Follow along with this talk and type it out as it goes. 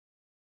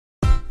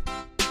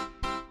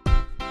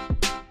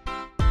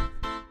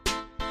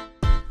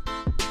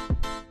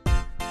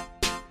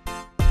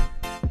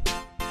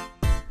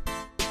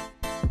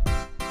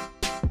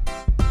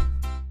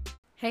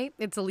Hey,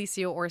 it's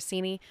Alicia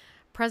Orsini,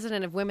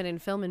 President of Women in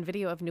Film and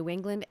Video of New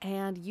England,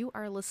 and you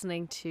are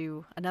listening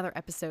to another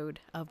episode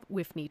of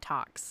WIFNI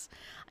Talks.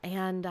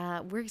 And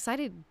we're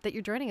excited that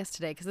you're joining us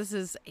today because this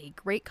is a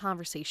great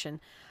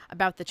conversation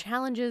about the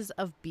challenges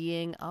of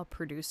being a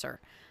producer.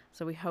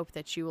 So we hope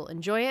that you will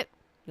enjoy it,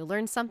 you'll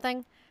learn something,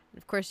 and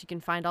of course, you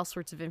can find all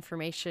sorts of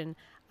information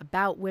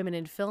about women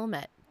in film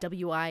at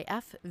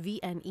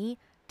wifvne.org.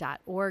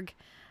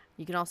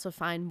 You can also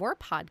find more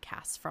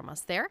podcasts from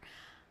us there.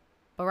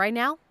 But right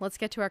now, let's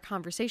get to our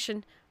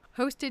conversation,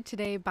 hosted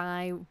today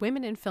by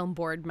Women in Film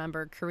Board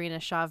member Karina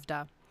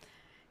Shavda.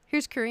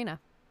 Here's Karina.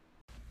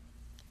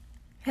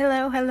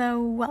 Hello.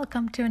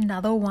 Welcome to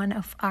another one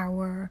of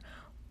our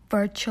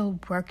virtual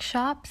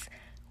workshops.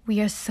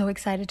 We are so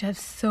excited to have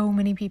so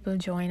many people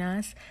join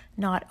us,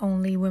 not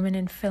only Women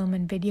in Film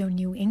and Video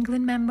New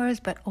England members,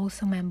 but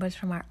also members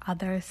from our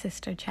other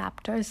sister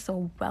chapters.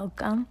 So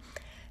welcome.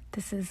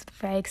 This is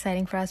very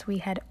exciting for us. We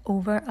had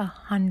over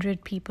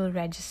 100 people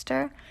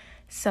register.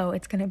 So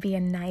it's going to be a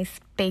nice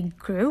big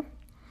group.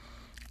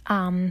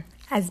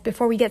 As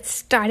before we get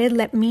started,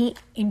 let me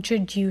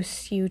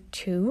introduce you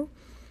to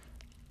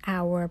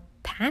our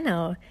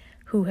panel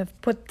who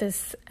have put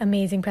this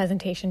amazing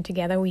presentation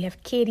together. We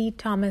have Katie,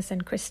 Thomas,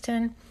 and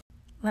Kristen.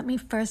 Let me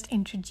first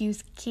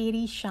introduce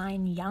Katie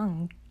Shine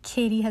Young.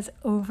 Katie has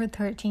over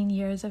 13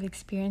 years of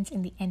experience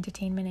in the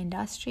entertainment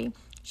industry.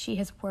 She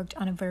has worked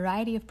on a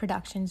variety of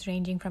productions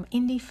ranging from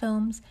indie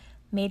films,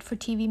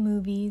 made-for-TV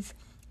movies,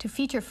 to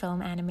feature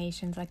film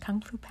animations like Kung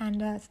Fu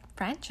Panda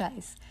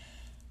franchise.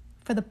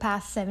 For the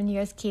past 7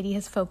 years, Katie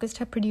has focused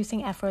her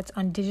producing efforts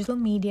on digital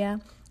media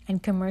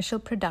and commercial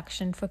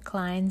production for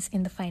clients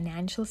in the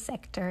financial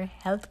sector,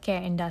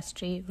 healthcare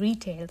industry,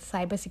 retail,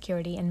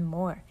 cybersecurity, and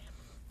more.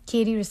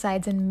 Katie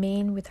resides in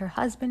Maine with her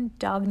husband,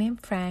 dog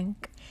named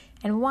Frank,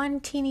 and one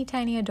teeny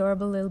tiny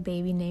adorable little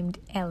baby named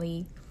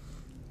Ellie.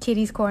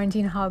 Katie's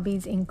quarantine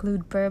hobbies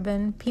include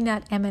bourbon,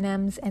 peanut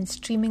M&Ms, and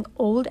streaming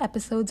old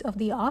episodes of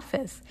The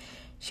Office.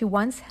 She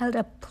once held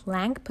a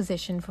plank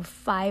position for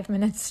 5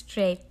 minutes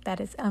straight. That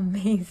is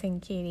amazing,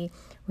 Katie.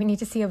 We need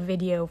to see a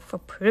video for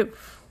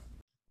proof.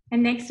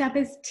 And next up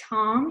is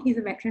Tom. He's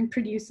a veteran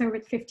producer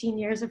with 15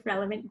 years of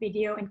relevant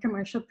video and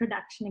commercial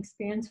production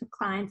experience for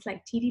clients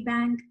like TD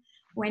Bank,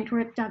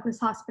 Wentworth Douglas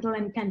Hospital,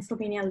 and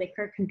Pennsylvania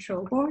Liquor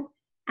Control Board,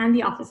 and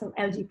the Office of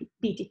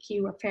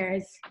LGBTQ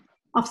Affairs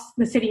of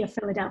the City of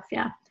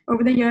Philadelphia.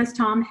 Over the years,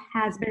 Tom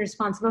has been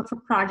responsible for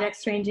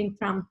projects ranging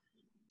from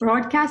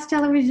broadcast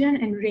television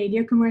and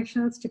radio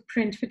commercials to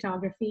print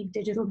photography,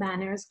 digital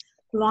banners,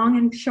 long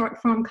and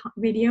short form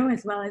video,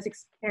 as well as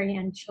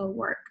experiential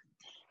work.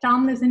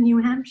 Tom lives in New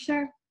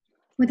Hampshire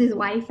with his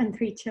wife and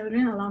 3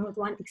 children, along with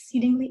one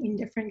exceedingly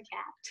indifferent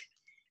cat.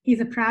 He's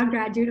a proud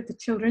graduate of the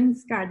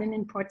Children's Garden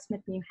in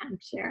Portsmouth, New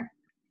Hampshire.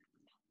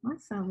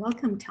 Awesome.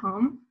 Welcome,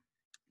 Tom.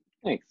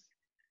 Thanks.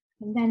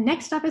 And then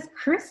next up is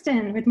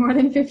Kristen, with more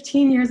than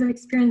 15 years of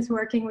experience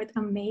working with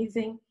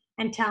amazing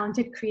and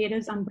talented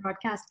creatives on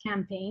broadcast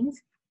campaigns,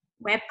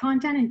 web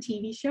content, and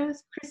TV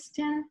shows.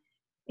 Kristen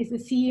is the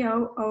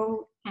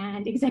CEO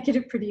and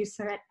executive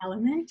producer at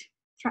Element.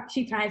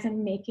 She thrives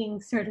in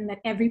making certain that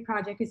every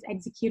project is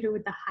executed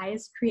with the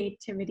highest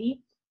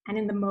creativity and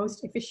in the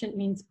most efficient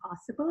means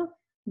possible.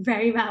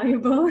 Very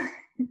valuable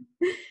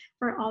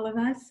for all of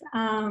us.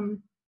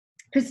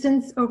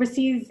 Kristen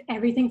oversees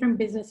everything from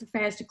business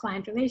affairs to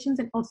client relations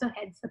and also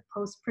heads the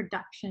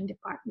post-production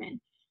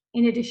department.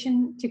 In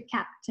addition to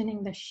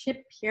captaining the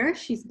ship here,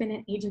 she's been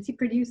an agency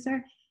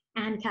producer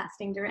and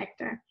casting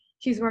director.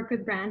 She's worked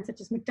with brands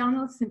such as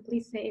McDonald's, Simply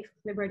Safe,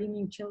 Liberty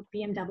Mutual,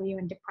 BMW,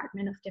 and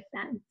Department of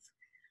Defense.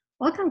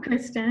 Welcome,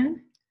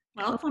 Kristen.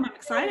 Welcome, I'm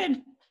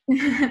excited.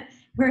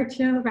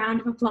 Virtual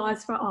round of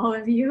applause for all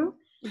of you.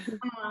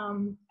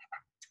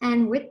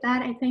 And with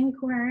that, I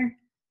think we're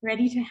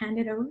ready to hand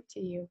it over to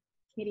you.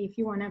 Katie, if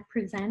you want to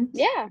present.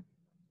 Yeah,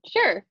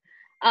 sure.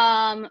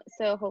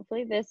 So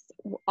hopefully this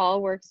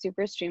all works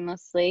super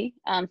seamlessly,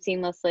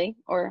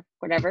 or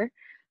whatever.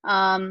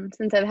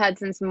 Since I've had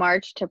since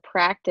March to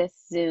practice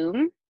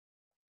Zoom.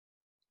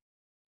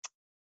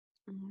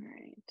 All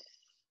right.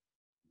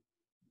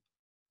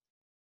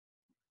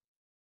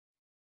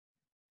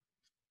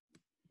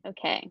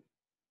 Okay.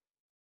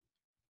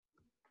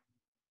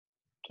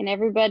 Can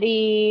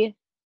everybody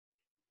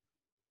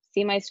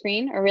see my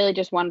screen, or really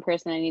just one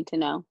person I need to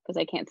know, because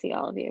I can't see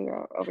all of you.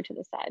 You're over to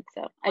the side,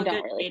 so I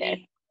don't really care.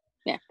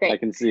 Yeah, great. I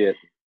can see it.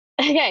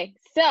 Okay,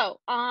 so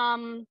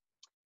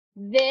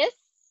this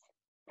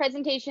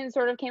presentation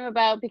sort of came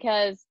about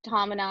because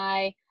Tom and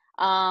I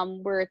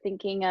were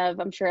thinking of,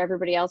 I'm sure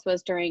everybody else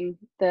was during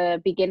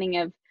the beginning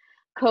of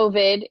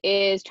COVID,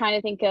 is trying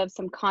to think of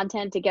some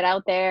content to get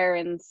out there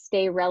and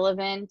stay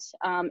relevant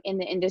in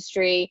the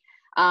industry.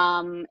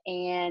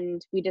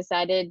 And we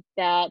decided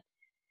that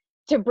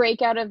to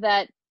break out of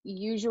that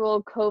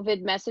usual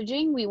COVID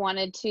messaging, we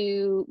wanted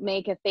to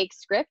make a fake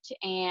script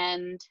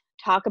and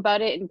talk about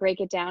it and break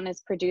it down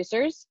as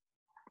producers.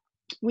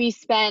 We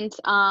spent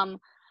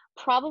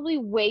probably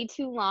way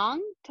too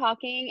long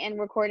talking and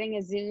recording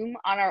a Zoom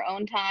on our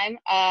own time.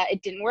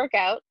 It didn't work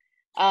out.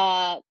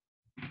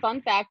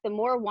 Fun fact, the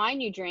more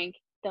wine you drink,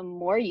 the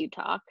more you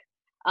talk.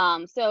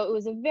 So it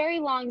was a very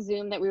long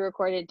Zoom that we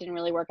recorded. It didn't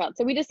really work out.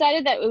 So we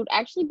decided that it would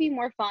actually be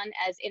more fun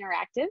as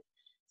interactive.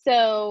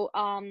 So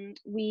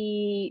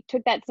we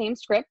took that same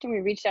script and we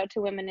reached out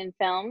to Women in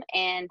Film,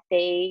 and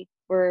they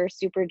were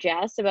super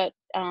jazzed about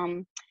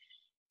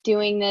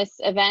doing this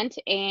event.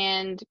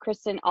 And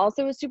Kristen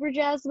also was super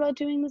jazzed about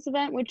doing this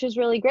event, which is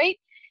really great.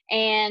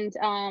 And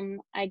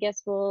I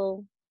guess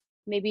we'll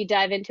maybe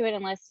dive into it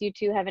unless you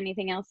two have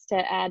anything else to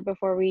add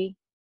before we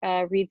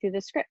read through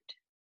the script.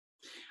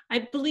 I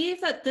believe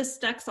that this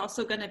deck's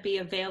also going to be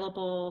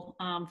available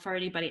for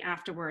anybody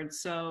afterwards.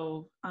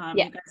 So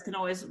Yeah. You guys can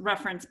always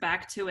reference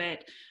back to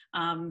it.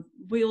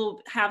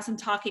 We'll have some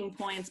talking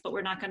points, but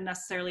we're not going to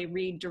necessarily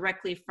read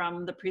directly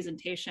from the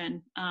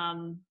presentation.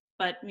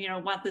 But,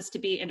 want this to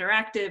be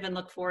interactive and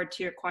look forward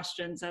to your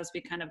questions as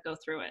we kind of go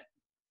through it.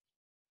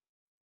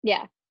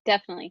 Yeah,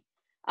 definitely.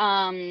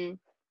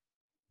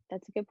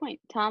 That's a good point.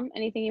 Tom,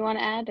 anything you want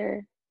to add?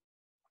 Or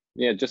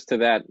Yeah, just to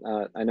that,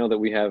 I know that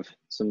we have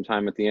some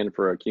time at the end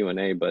for a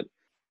Q&A, but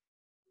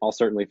I'll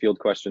certainly field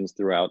questions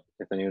throughout.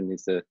 If anyone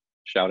needs to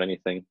shout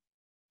anything,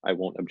 I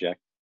won't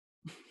object.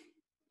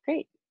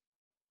 Great.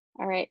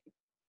 All right.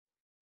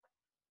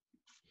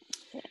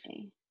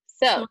 Okay.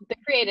 So the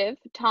creative,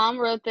 Tom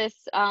wrote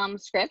this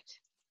script,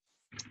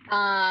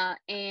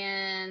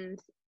 and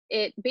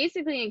it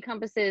basically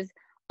encompasses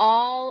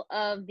all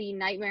of the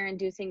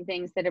nightmare-inducing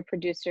things that a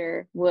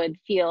producer would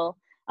feel.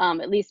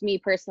 At least me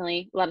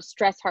personally, a lot of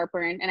stress,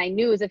 heartburn, and I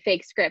knew it was a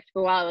fake script,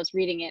 but while I was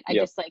reading it, I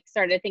just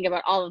started to think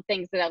about all the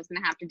things that I was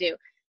going to have to do.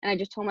 And I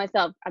just told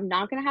myself, I'm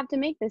not going to have to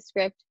make this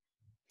script,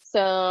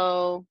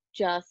 so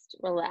just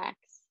relax.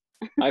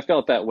 I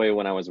felt that way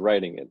when I was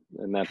writing it,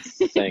 and that's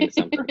saying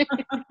something.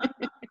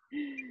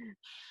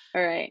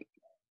 All right.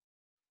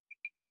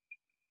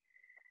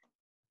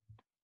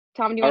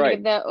 Tom, do you want to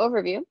give the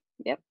overview?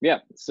 Yep. Yeah,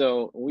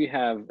 so we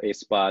have a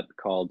spot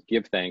called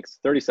Give Thanks,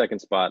 30-second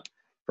spot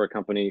for a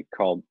company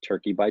called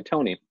Turkey by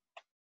Tony.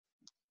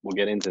 We'll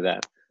get into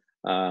that.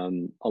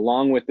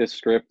 Along with this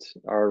script,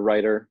 our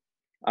writer,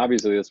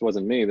 obviously this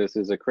wasn't me, this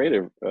is a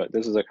creative,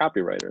 this is a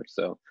copywriter,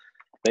 so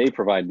they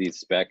provide these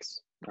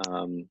specs.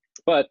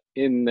 But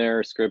in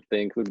their script,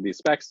 they included these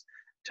specs.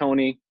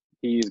 Tony,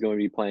 he's going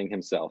to be playing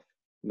himself.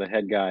 The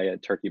head guy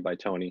at Turkey by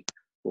Tony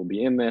will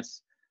be in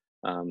this.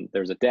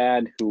 There's a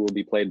dad who will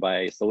be played by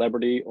a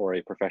celebrity or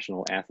a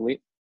professional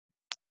athlete.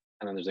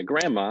 And then there's a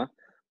grandma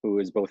who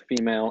is both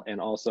female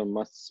and also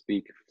must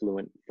speak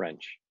fluent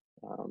French.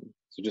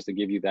 So just to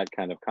give you that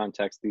kind of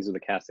context, these are the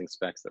casting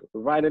specs that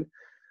were provided.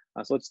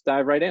 So let's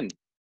dive right in.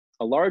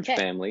 A large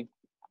family,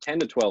 10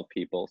 to 12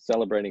 people,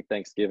 celebrating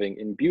Thanksgiving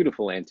in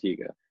beautiful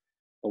Antigua,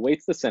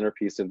 awaits the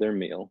centerpiece of their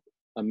meal,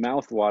 a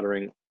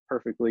mouth-watering,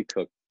 perfectly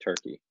cooked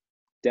turkey.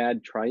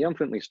 Dad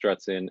triumphantly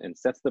struts in and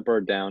sets the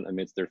bird down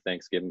amidst their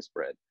Thanksgiving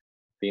spread.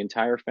 The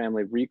entire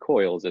family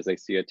recoils as they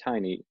see a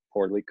tiny,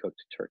 poorly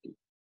cooked turkey.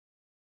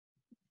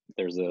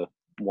 There's a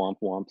womp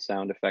womp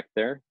sound effect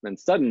there. Then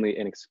suddenly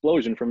an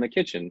explosion from the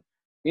kitchen.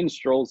 In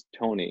strolls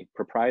Tony,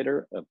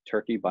 proprietor of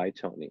Turkey by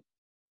Tony.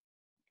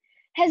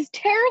 Has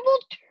terrible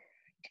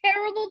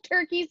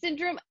turkey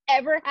syndrome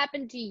ever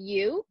happened to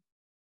you?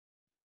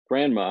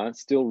 Grandma,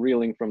 still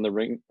reeling from the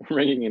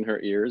ringing in her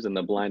ears and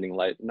the blinding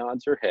light,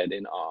 nods her head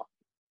in awe.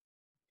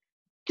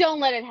 Don't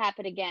let it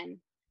happen again.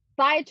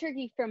 Buy a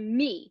turkey from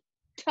me,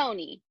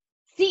 Tony,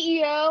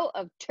 CEO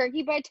of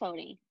Turkey by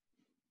Tony.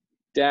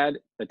 Dad,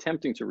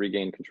 attempting to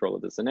regain control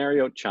of the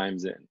scenario,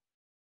 chimes in.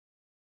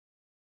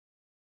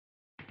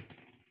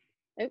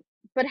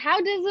 But how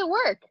does it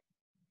work?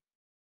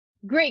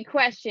 Great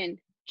question.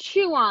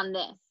 Chew on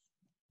this.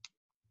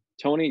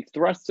 Tony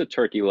thrusts a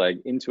turkey leg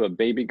into a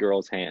baby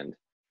girl's hand.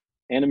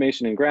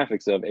 Animation and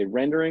graphics of a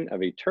rendering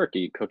of a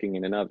turkey cooking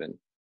in an oven.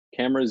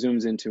 Camera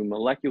zooms into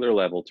molecular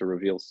level to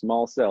reveal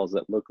small cells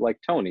that look like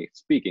Tony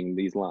speaking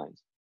these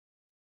lines.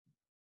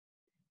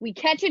 We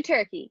catch a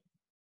turkey.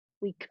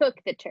 We cook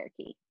the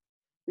turkey.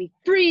 We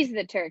freeze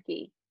the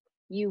turkey.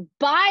 You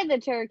buy the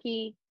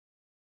turkey,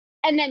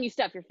 and then you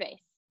stuff your face.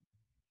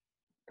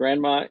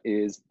 Grandma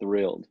is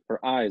thrilled.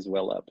 Her eyes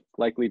well up,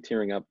 likely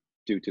tearing up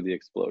due to the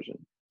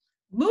explosion.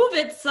 Move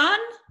it, son!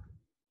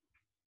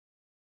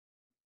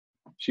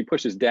 She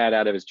pushes Dad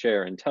out of his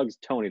chair and tugs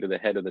Tony to the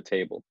head of the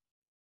table.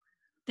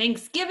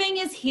 Thanksgiving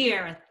is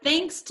here,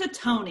 thanks to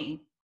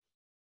Tony.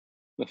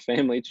 The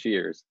family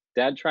cheers.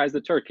 Dad tries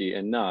the turkey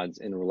and nods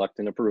in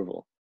reluctant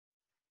approval.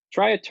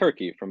 Try a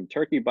turkey from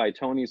Turkey by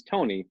Tony's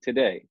Tony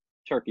today.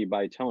 Turkey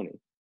by Tony.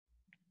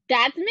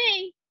 That's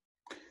me.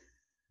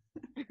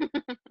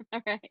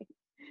 All right.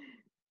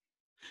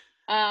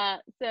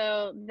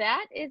 So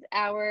that is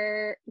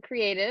our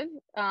creative.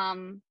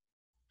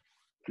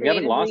 We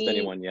haven't lost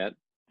anyone yet.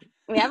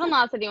 We haven't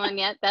lost anyone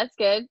yet. That's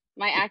good.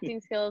 My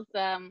acting skills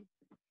have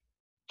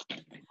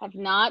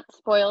not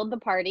spoiled the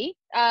party.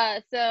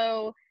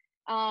 So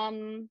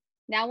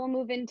now we'll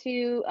move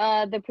into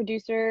the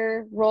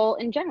producer role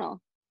in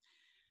general.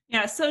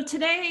 Yeah, so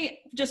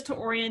today, just to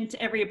orient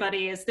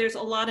everybody, is there's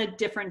a lot of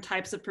different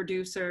types of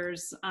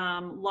producers,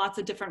 lots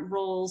of different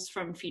roles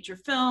from feature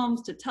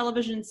films to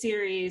television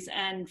series.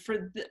 And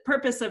for the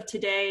purpose of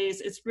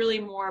today's, it's really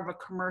more of a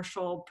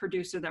commercial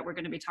producer that we're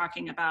going to be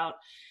talking about.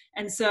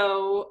 And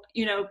so,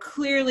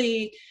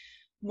 clearly,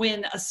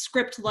 when a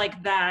script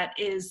like that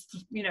is,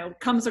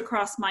 comes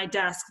across my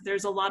desk,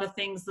 there's a lot of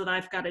things that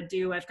I've got to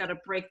do. I've got to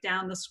break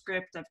down the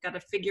script. I've got to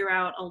figure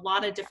out a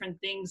lot of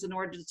different things in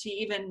order to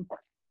even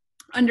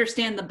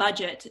understand the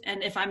budget.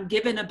 And if I'm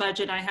given a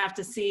budget, I have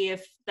to see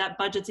if that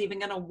budget's even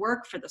going to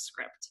work for the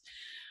script.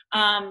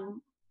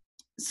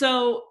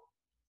 So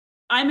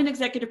I'm an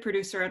executive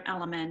producer at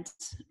Element.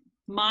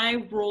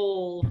 My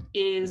role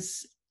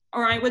is,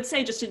 or I would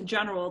say just in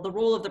general, the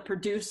role of the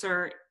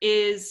producer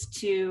is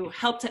to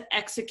help to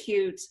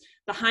execute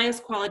the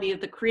highest quality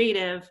of the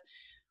creative,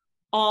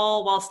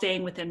 all while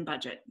staying within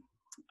budget.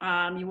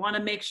 You want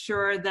to make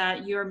sure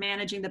that you're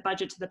managing the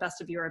budget to the best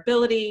of your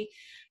ability.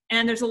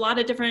 And there's a lot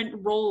of different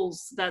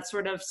roles that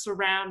sort of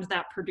surround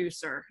that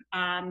producer.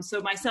 So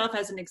myself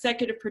as an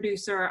executive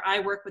producer, I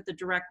work with the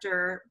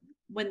director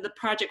when the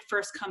project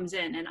first comes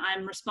in, and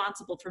I'm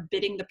responsible for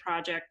bidding the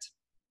project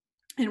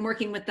and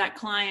working with that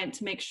client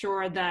to make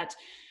sure that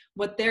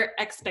what their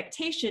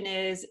expectation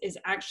is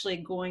actually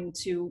going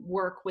to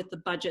work with the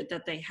budget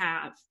that they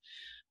have.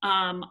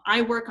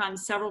 I work on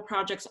several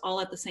projects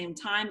all at the same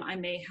time. I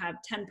may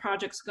have 10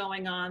 projects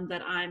going on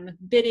that I'm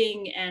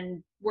bidding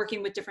and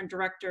working with different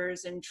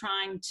directors and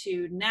trying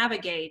to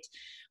navigate,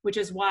 which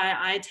is why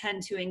I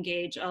tend to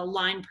engage a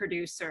line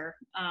producer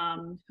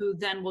who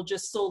then will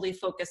just solely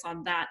focus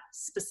on that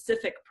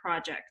specific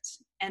project.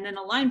 And then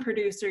a line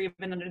producer,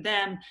 even under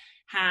them,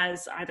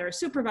 has either a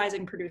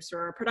supervising producer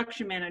or a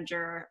production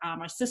manager,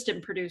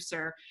 assistant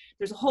producer.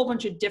 There's a whole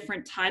bunch of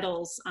different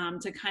titles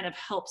to kind of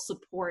help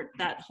support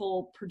that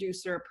whole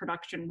producer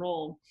production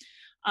role.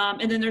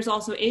 And then there's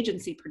also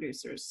agency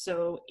producers.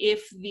 So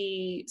if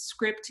the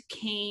script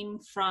came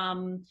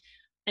from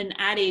an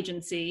ad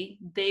agency,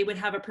 they would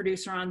have a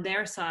producer on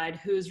their side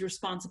whose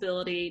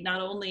responsibility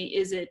not only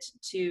is it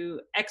to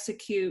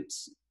execute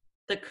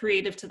the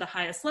creative to the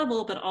highest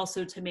level, but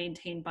also to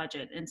maintain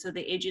budget. And so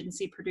the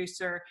agency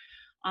producer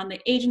on the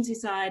agency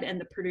side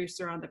and the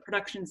producer on the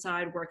production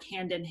side work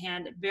hand in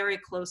hand very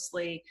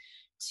closely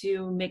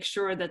to make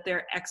sure that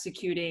they're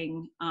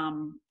executing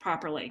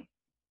properly.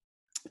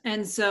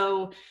 And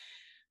so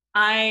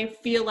I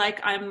feel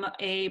like I'm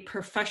a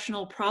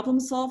professional problem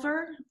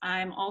solver.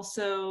 I'm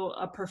also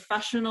a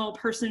professional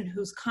person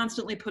who's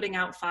constantly putting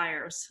out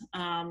fires.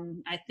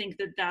 I think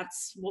that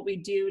that's what we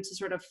do to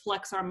sort of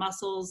flex our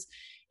muscles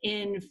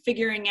in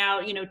figuring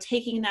out,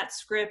 taking that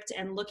script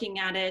and looking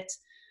at it.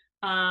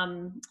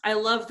 I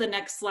love the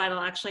next slide. I'll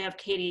actually have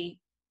Katie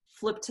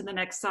flip to the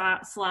next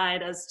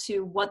slide as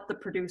to what the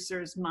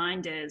producer's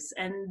mind is.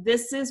 And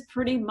this is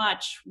pretty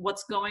much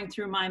what's going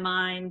through my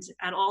mind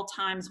at all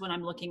times when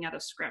I'm looking at a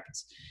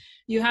script.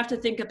 You have to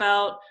think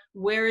about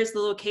where is the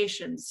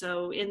location.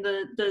 So in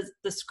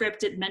the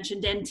script, it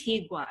mentioned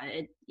Antigua.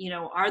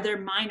 Are there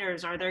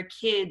minors? Are there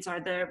kids?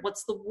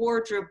 What's the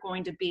wardrobe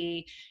going to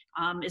be?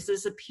 Is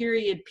this a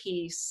period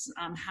piece?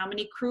 How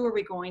many crew are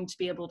we going to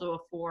be able to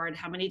afford?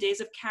 How many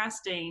days of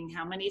casting?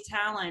 How many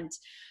talent?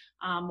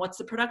 What's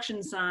the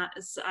production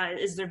size?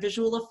 Is there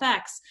visual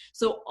effects?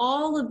 So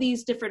all of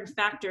these different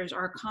factors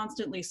are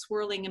constantly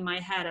swirling in my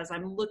head as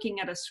I'm looking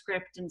at a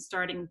script and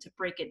starting to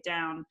break it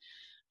down.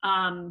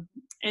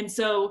 And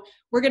so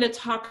we're going to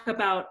talk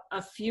about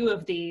a few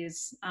of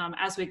these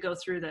as we go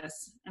through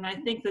this. And I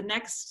think the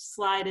next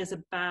slide is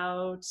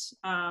about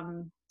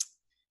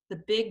the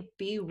big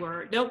B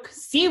word, no,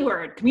 C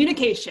word,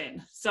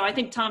 communication. So I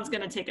think Tom's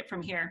going to take it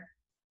from here.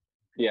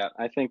 Yeah,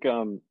 I think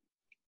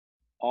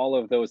all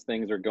of those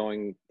things are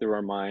going through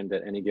our mind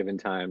at any given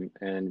time.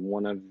 And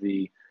one of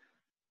the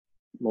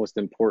most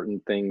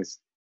important things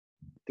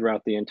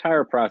throughout the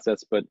entire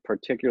process, but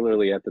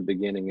particularly at the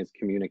beginning, is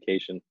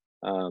communication.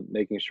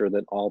 Making sure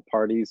that all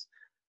parties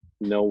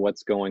know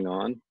what's going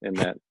on and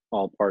that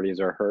all parties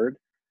are heard.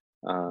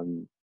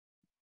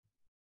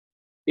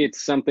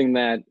 It's something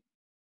that,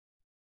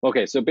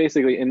 okay, so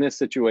basically in this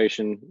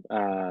situation,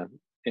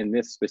 in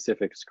this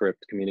specific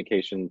script,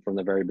 communication from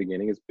the very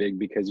beginning is big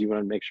because you want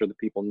to make sure that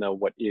people know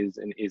what is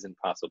and isn't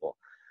possible.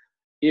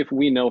 If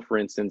we know, for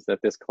instance, that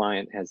this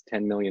client has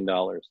 $10 million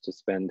to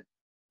spend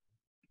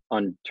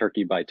on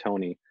Turkey by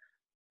Tony,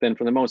 then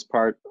for the most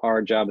part,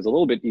 our job is a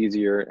little bit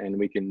easier and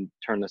we can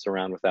turn this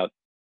around without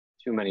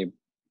too many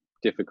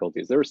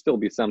difficulties. There will still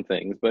be some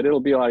things, but it'll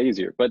be a lot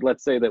easier. But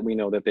let's say that we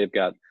know that they've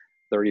got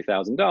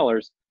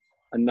 $30,000,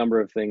 a number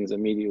of things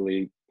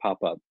immediately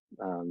pop up.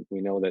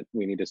 We know that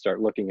we need to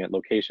start looking at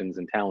locations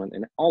and talent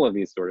and all of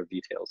these sort of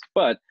details.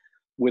 But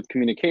with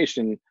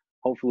communication,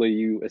 hopefully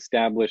you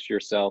establish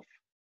yourself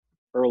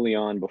early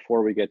on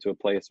before we get to a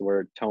place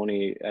where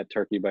Tony at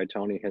Turkey by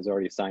Tony has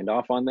already signed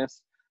off on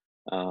this.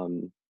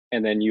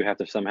 And then you have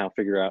to somehow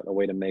figure out a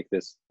way to make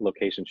this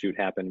location shoot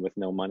happen with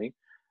no money.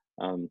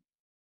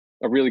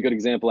 A really good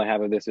example I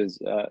have of this is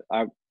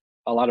a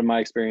lot of my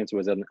experience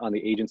was on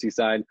the agency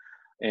side.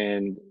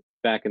 And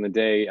back in the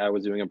day, I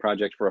was doing a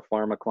project for a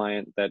pharma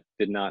client that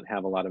did not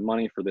have a lot of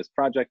money for this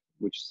project,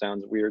 which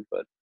sounds weird,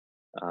 but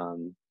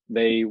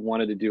they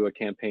wanted to do a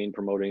campaign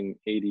promoting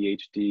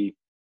ADHD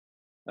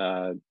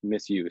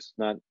misuse,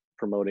 not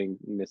promoting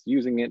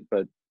misusing it,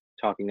 but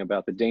talking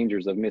about the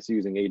dangers of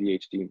misusing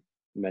ADHD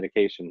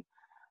medication.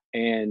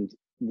 And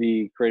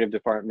the creative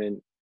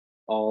department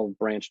all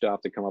branched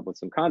off to come up with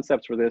some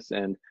concepts for this,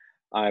 and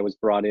I was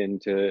brought in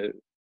to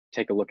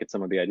take a look at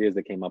some of the ideas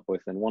they came up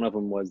with. And one of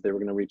them was they were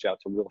going to reach out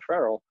to Will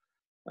Ferrell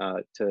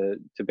to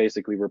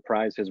basically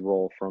reprise his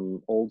role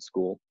from Old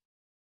School,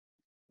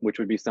 which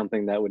would be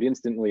something that would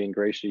instantly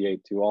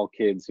ingratiate to all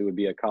kids who would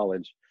be at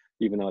college,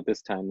 even though at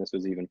this time, this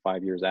was even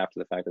 5 years after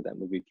the fact that that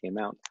movie came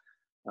out.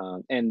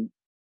 And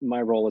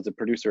my role as a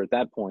producer at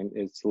that point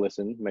is to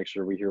listen, make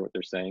sure we hear what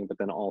they're saying, but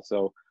then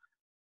also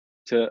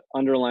to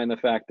underline the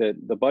fact that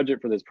the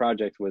budget for this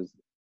project was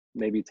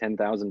maybe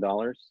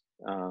 $10,000,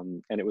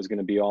 and it was going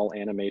to be all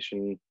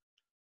animation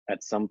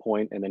at some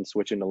point and then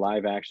switch into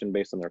live action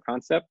based on their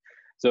concept.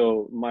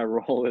 So my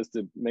role is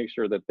to make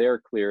sure that they're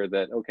clear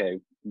that, okay,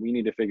 we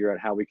need to figure out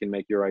how we can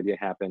make your idea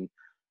happen.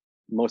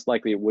 Most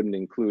likely it wouldn't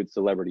include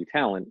celebrity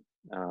talent,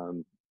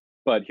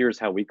 but here's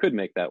how we could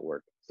make that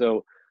work.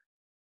 So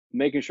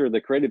making sure the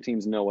creative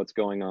teams know what's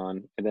going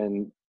on, and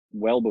then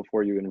well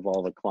before you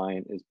involve a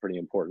client is pretty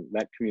important.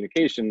 That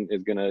communication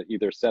is going to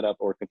either set up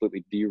or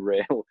completely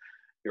derail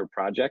your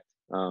project.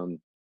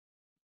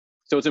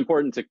 So it's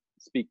important to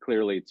speak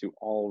clearly to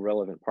all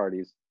relevant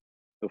parties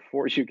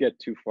before you get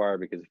too far,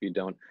 because if you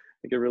don't,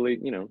 it could really,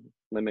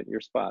 limit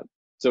your spot.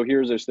 So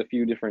here's just a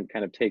few different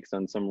kind of takes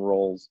on some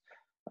roles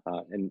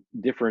and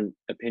different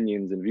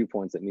opinions and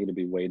viewpoints that need to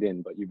be weighed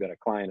in. But you've got a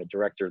client, a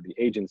director, the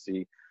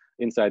agency.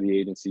 Inside the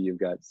agency, you've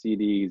got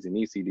CDs and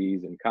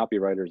ECDs and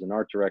copywriters and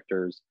art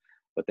directors,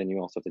 but then you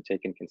also have to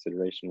take in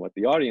consideration what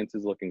the audience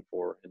is looking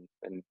for,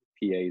 and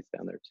PAs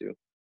down there too.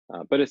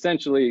 But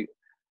essentially,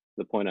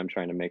 the point I'm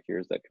trying to make here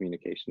is that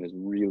communication is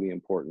really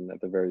important at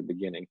the very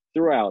beginning,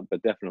 throughout,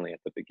 but definitely at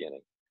the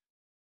beginning.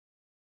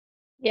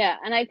 Yeah,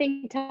 and I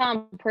think,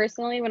 Tom,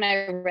 personally, when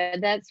I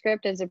read that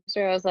script as a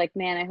producer, I was like,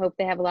 man, I hope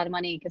they have a lot of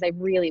money because I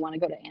really want to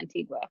go to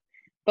Antigua.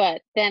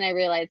 But then I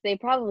realized they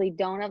probably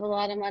don't have a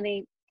lot of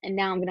money, and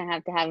now I'm going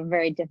to have a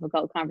very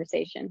difficult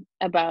conversation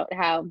about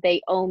how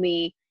they owe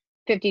me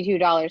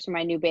 $52 for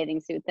my new bathing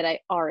suit that I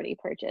already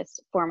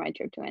purchased for my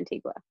trip to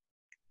Antigua.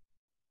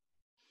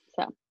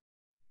 So,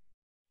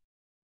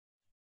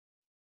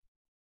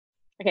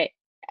 okay,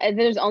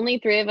 there's only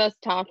 3 of us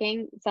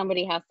talking.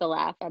 Somebody has to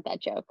laugh at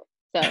that joke.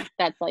 So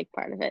that's like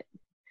part of it.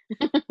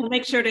 We'll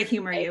make sure to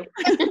humor you.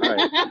 All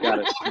right, got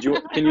it.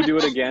 Can you do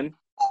it again?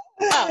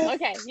 Oh,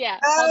 okay. Yeah.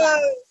 Hold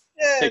on.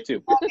 Take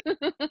 2.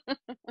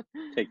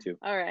 Take 2.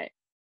 All right.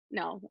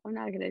 No, I'm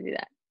not going to do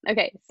that.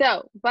 Okay.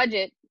 So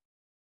budget.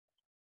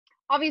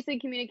 Obviously,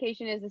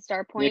 communication is the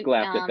start point. Nick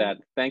laughed at that.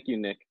 Thank you,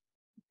 Nick.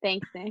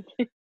 Thanks, Nick.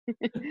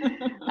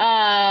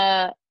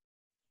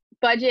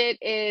 Budget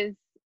is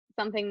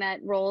something that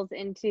rolls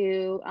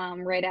into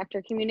right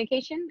after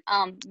communication.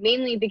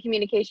 Mainly the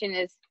communication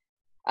is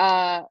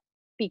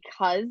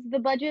because the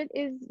budget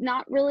is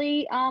not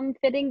really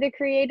fitting the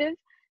creative.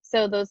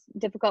 So those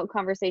difficult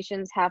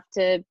conversations have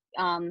to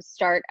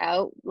start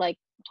out like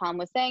Tom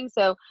was saying.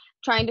 So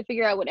trying to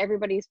figure out what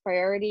everybody's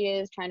priority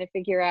is, trying to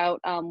figure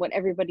out what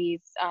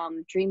everybody's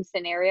dream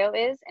scenario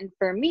is. And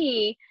for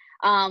me,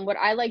 what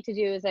I like to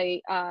do is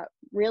I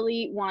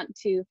really want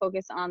to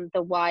focus on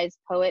the wise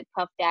poet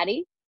Puff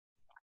Daddy,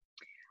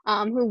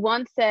 who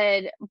once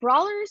said,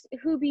 "Brawlers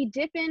who be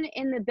dipping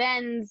in the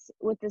Benz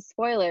with the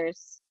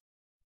spoilers.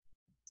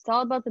 It's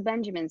all about the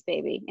Benjamins,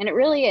 baby." And it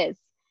really is.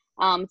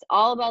 It's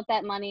all about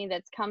that money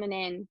that's coming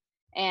in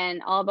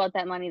and all about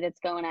that money that's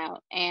going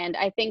out. And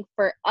I think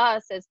for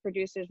us as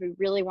producers, we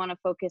really want to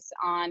focus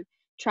on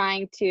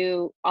trying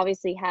to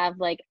obviously have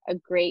like a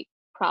great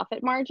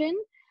profit margin,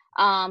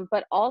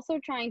 but also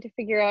trying to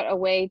figure out a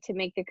way to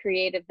make the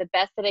creative the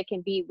best that it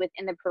can be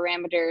within the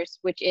parameters,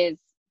 which is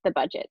the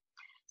budget.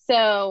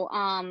 So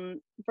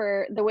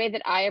for the way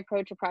that I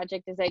approach a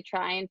project is I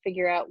try and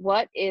figure out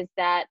what is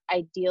that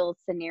ideal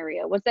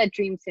scenario, what's that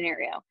dream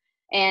scenario,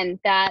 and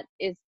that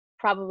is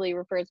probably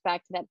refers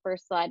back to that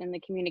first slide in the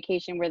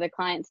communication where the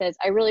client says,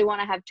 I really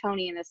want to have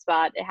Tony in this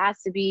spot. It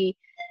has to be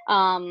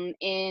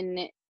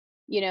in,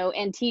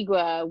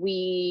 Antigua.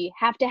 We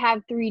have to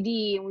have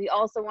 3D, and we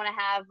also want to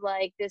have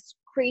like this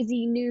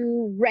crazy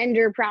new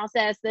render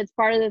process that's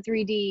part of the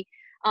 3D.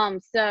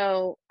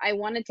 So I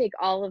want to take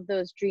all of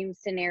those dream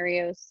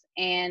scenarios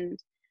and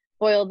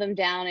boil them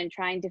down and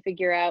trying to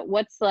figure out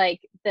what's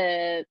like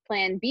the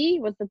plan B,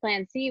 what's the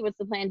plan C, what's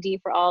the plan D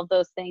for all of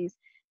those things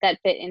that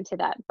fit into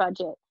that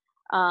budget.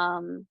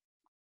 And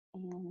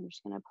I'm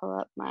just going to pull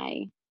up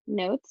my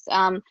notes.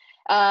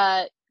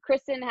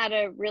 Kristen had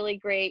a really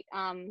great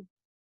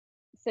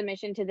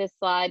submission to this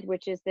slide,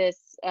 which is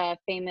this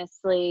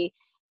famously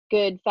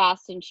good,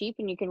 fast, and cheap,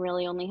 and you can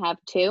really only have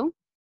 2.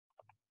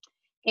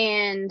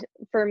 And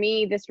for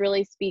me, this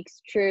really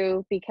speaks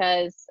true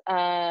because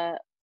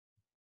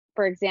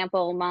for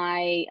example,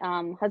 my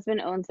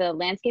husband owns a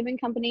landscaping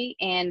company,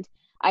 and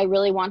I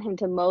really want him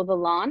to mow the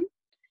lawn.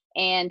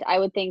 And I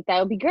would think that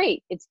would be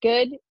great. It's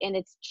good and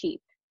it's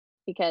cheap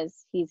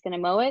because he's going to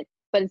mow it,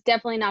 but it's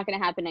definitely not going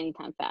to happen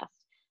anytime fast.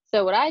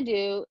 So what I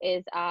do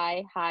is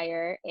I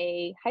hire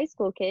a high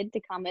school kid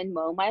to come and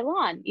mow my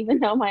lawn, even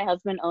though my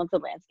husband owns a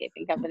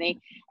landscaping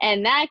company,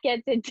 and that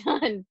gets it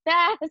done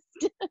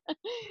fast.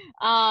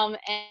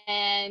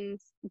 And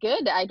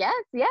good, I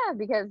guess. Yeah,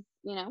 because,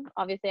 you know,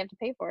 obviously I have to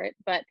pay for it.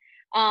 But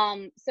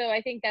so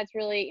I think that's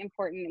really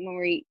important when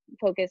we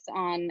focus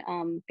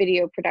on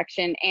video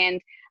production.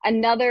 And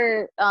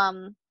another,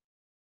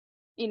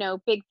 you know,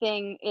 big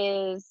thing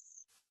is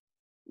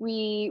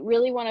we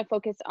really want to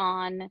focus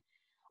on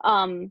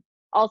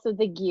also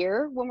the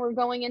gear when we're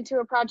going into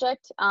a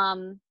project.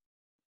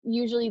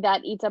 Usually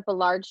that eats up a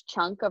large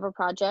chunk of a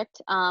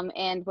project.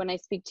 And when I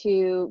speak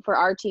for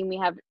our team, we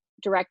have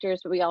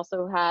directors, but we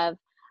also have,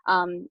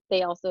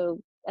 they also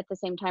at the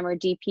same time are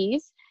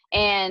DPs.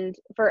 And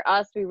for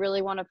us, we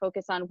really want to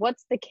focus on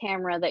what's the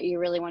camera that you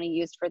really want to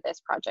use for this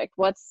project?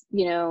 What's,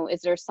 you know,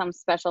 is there some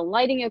special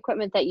lighting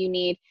equipment that you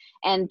need?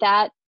 And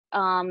that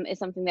is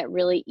something that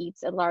really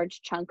eats a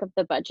large chunk of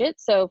the budget.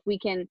 So if we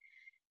can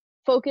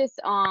focus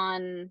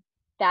on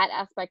that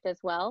aspect as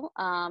well,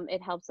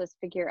 it helps us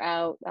figure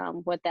out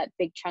what that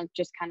big chunk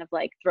just kind of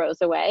like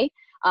throws away.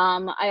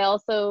 I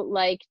also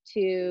like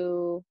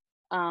to,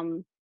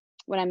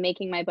 when I'm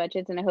making my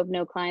budgets, and I hope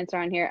no clients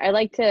are on here, I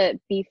like to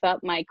beef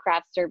up my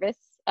craft service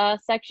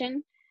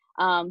section,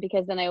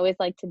 because then I always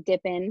like to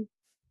dip in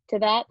to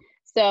that.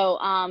 So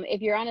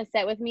if you're on a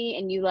set with me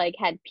and you like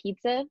had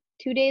pizza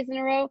 2 days in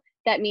a row,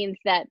 that means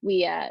that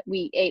we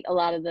ate a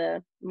lot of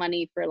the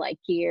money for like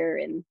gear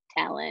and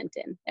talent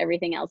and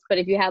everything else. But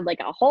if you had like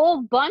a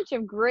whole bunch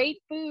of great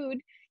food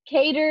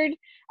catered,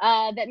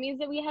 that means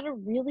that we had a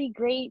really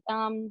great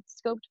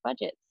scoped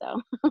budget.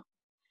 So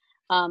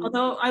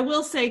although I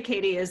will say,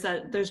 Katie, is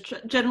that there's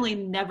generally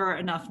never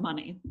enough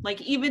money.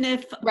 Like even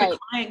if the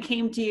client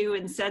came to you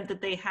and said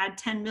that they had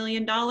 $10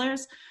 million,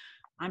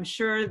 I'm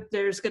sure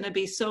there's going to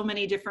be so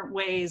many different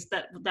ways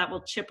that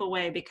will chip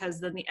away, because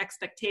then the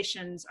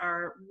expectations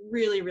are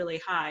really,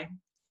 really high.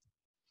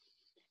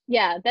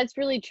 Yeah, that's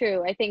really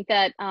true. I think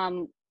that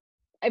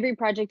every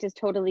project is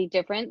totally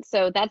different.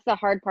 So that's the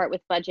hard part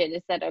with budget,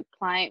 is that a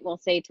client will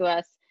say to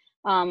us,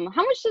 how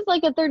much does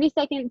like a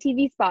 30-second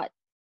TV spot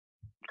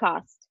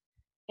cost?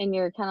 And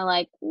you're kind of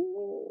like,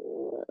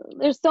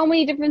 there's so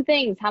many different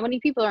things. How many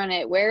people are in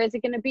it? Where is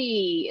it going to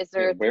be? Is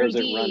there 3D? Where is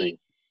it running?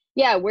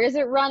 Yeah, where's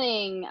it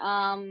running?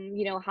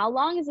 You know, how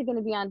long is it going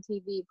to be on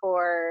TV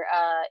for?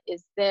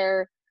 Is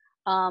there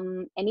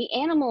any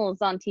animals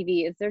on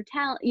TV? Is there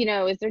talent? You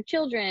know, is there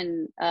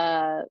children?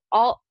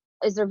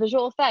 Is there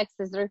visual effects?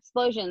 Is there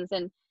explosions?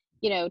 And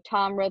you know,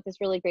 Tom wrote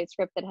this really great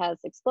script that has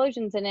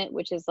explosions in it,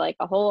 which is like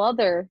a whole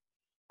other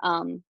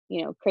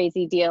you know,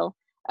 crazy deal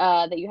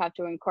that you have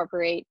to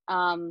incorporate.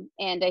 And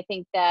I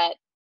think that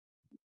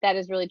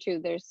is really true.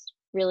 There's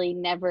really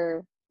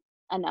never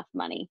enough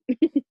money.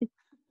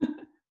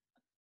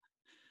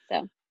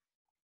 So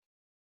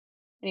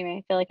anyway,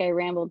 I feel like I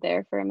rambled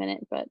there for a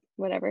minute, but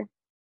whatever.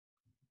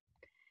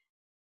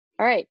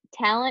 All right,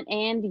 talent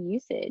and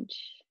usage.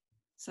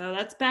 So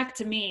that's back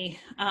to me.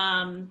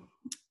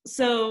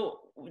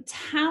 So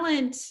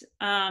talent,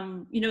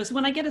 you know, so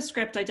when I get a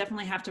script, I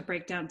definitely have to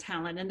break down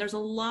talent. And there's a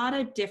lot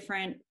of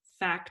different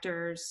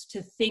factors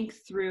to think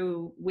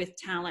through with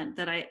talent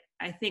that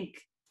I think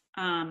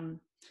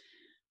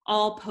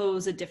all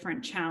pose a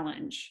different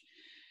challenge.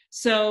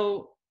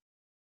 So,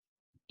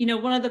 you know,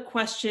 one of the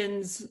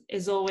questions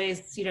is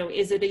always, you know,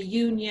 is it a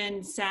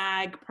union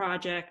SAG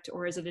project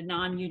or is it a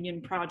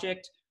non-union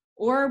project?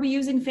 Or are we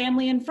using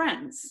family and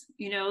friends?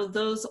 You know,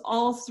 those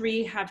all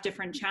three have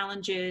different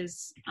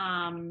challenges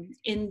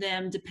in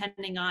them,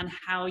 depending on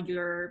how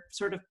you're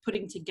sort of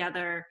putting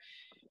together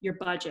your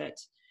budget.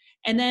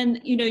 And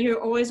then, you know,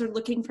 you're always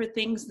looking for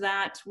things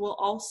that will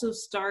also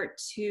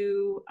start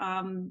to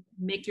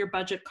make your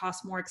budget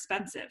cost more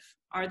expensive.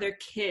 Are there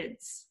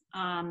kids?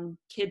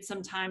 Kids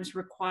sometimes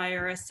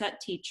require a set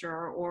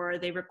teacher, or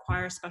they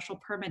require special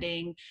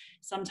permitting.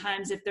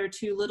 Sometimes if they're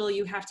too little,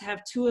 you have to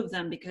have two of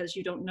them because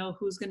you don't know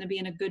who's going to be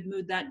in a good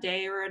mood that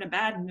day or in a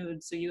bad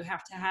mood. So you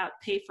have to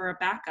pay for a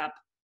backup.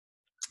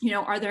 You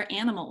know, are there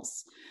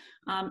animals?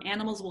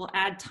 Animals will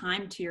add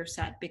time to your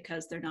set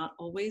because they're not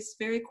always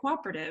very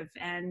cooperative.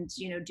 And,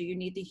 you know, do you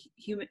need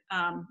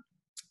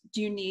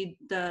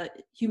the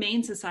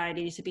Humane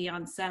Society to be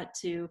on set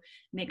to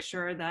make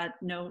sure that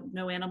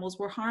no animals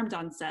were harmed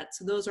on set?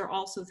 So those are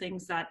also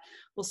things that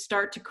will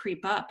start to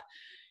creep up.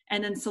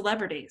 And then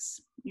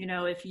celebrities, you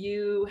know, if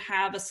you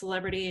have a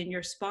celebrity in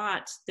your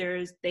spot,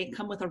 they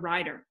come with a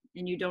rider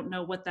and you don't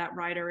know what that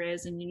rider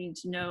is. And you need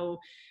to know,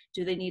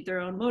 do they need their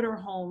own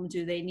motorhome?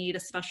 Do they need a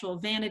special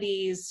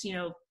vanities? You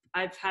know,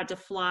 I've had to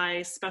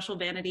fly special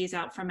vanities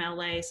out from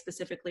LA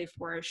specifically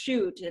for a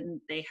shoot, and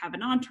they have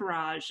an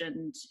entourage.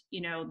 And,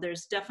 you know,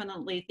 there's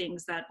definitely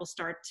things that will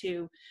start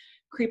to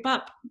creep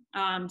up.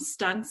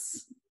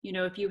 Stunts, you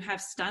know, if you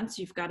have stunts,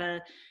 you've got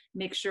to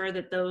make sure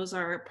that those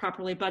are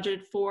properly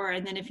budgeted for.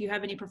 And then if you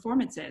have any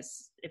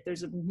performances, if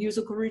there's a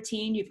musical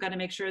routine, you've got to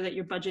make sure that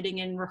you're budgeting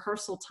in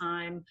rehearsal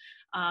time.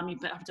 You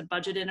have to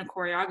budget in a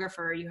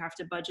choreographer. You have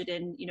to budget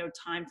in,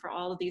 time for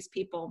all of these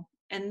people.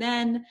 And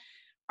then,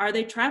 are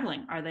they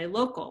traveling? Are they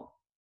local?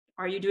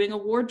 Are you doing a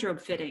wardrobe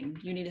fitting?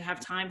 You need to have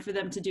time for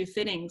them to do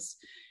fittings.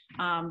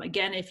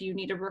 Again, if you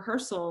need a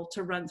rehearsal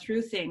to run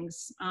through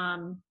things.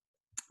 And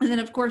then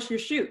of course your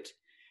shoot.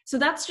 So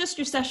that's just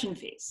your session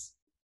fees.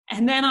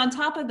 And then on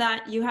top of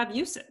that, you have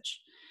usage.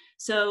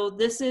 So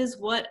this is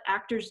what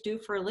actors do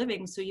for a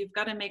living. So you've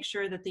got to make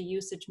sure that the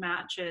usage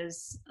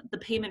matches, the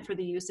payment for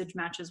the usage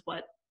matches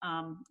what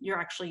you're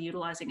actually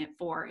utilizing it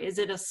for. Is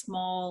it a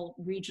small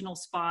regional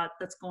spot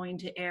that's going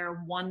to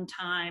air one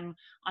time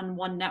on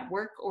one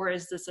network, or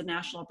is this a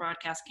national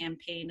broadcast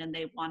campaign and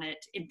they want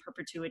it in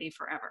perpetuity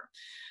forever?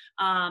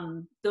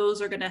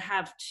 Those are going to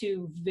have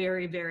two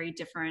very, very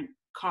different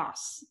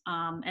costs.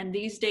 And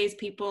these days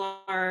people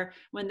are,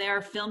 when they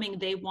are filming,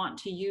 they want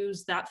to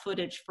use that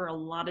footage for a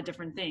lot of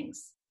different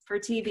things, for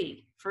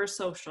TV, for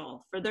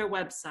social, for their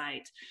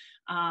website.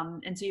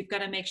 And so you've got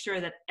to make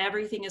sure that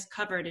everything is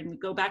covered, and we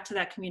go back to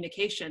that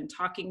communication,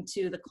 talking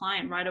to the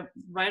client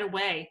right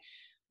away.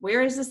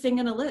 Where is this thing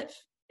going to live?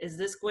 Is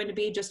this going to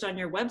be just on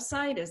your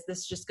website? Is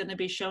this just going to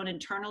be shown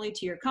internally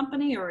to your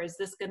company? Or is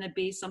this going to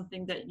be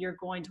something that you're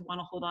going to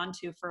want to hold on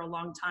to for a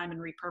long time and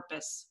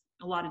repurpose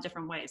a lot of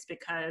different ways?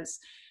 Because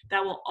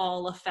that will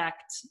all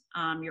affect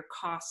your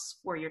costs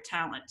for your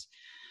talent.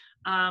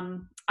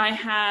 I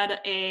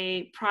had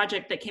a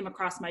project that came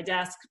across my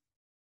desk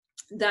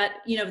that,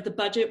 the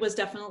budget was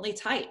definitely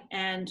tight.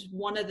 And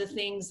one of the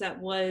things that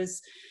was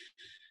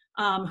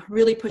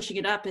really pushing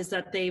it up is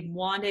that they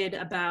wanted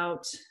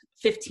about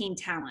 15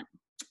 talent.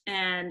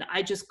 And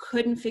I just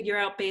couldn't figure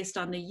out, based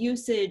on the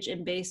usage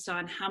and based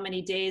on how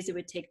many days it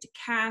would take to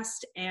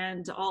cast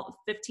and all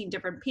 15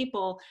 different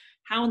people,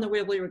 how in the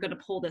world we were going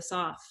to pull this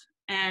off.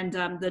 And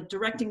the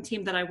directing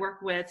team that I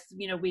work with,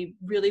 we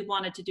really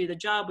wanted to do the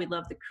job. We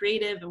loved the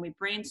creative, and we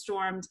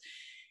brainstormed.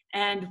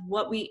 And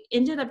what we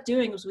ended up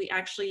doing was we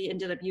actually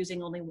ended up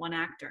using only one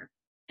actor.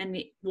 And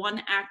the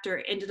one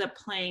actor ended up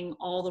playing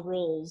all the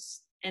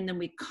roles, and then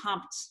we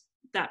comped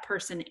that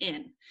person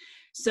in.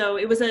 So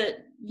it was a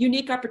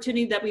unique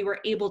opportunity that we were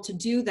able to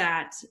do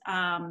that.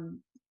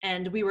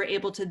 And we were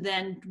able to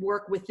then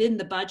work within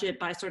the budget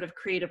by sort of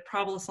creative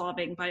problem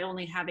solving, by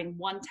only having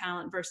one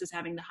talent versus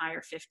having to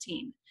hire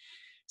 15.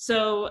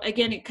 So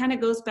again, it kind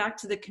of goes back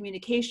to the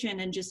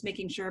communication and just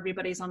making sure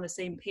everybody's on the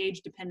same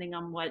page depending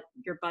on what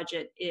your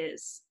budget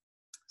is.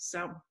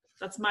 So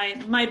that's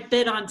my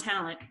bit on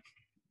talent.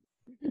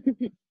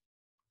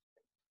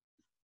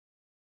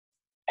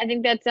 I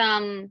think that's,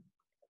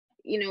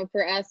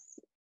 for us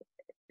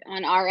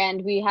on our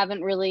end, we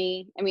haven't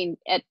really,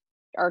 at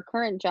our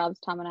current jobs,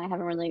 Tom and I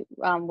haven't really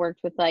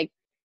worked with like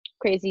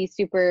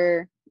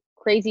super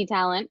crazy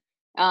talent.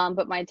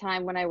 But my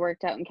time when I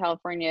worked out in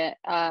California,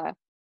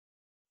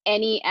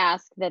 any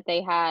ask that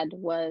they had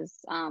was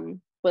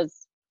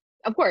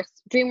of course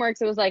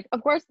DreamWorks. It was like,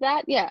 of course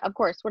that, yeah, of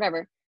course,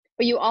 whatever.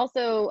 But you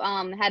also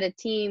had a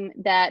team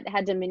that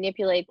had to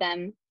manipulate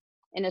them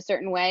in a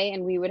certain way,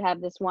 and we would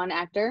have this one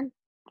actor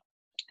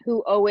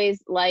who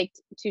always liked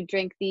to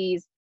drink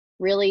these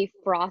really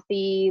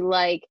frothy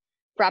like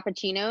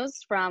frappuccinos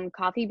from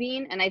Coffee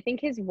Bean, and I think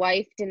his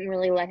wife didn't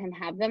really let him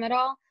have them at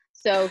all,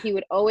 so he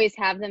would always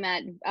have them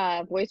at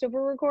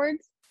voiceover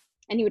records,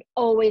 and he would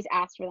always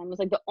ask for them. It was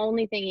like the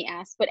only thing he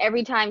asked, but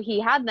every time he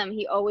had them,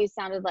 he always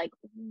sounded like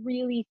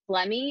really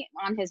phlegmy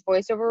on his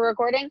voiceover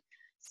recording,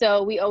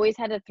 so we always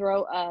had to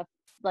throw a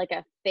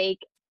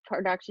fake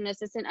production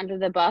assistant under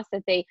the bus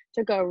that they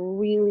took a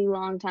really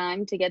long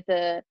time to get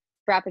the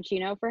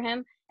frappuccino for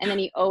him, and then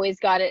he always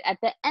got it at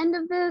the end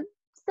of the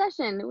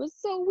session. It was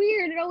so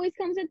weird. It always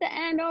comes at the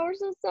end. Oh, we're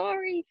so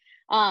sorry.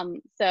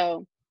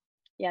 So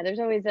yeah, there's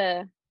always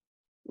a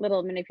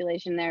little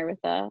manipulation there with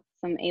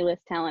some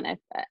A-list talent,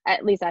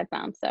 at least I've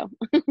found. So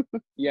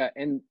yeah,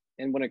 and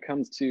when it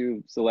comes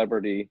to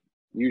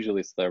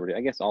usually celebrity,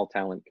 I guess all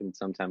talent can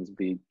sometimes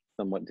be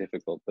somewhat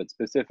difficult, but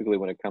specifically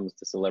when it comes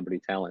to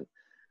celebrity talent,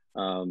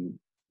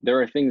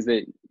 there are things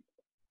that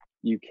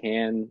you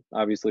can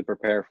obviously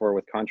prepare for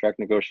with contract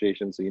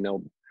negotiations, so you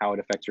know how it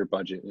affects your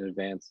budget in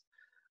advance.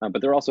 But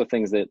there are also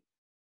things that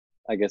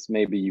I guess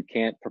maybe you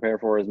can't prepare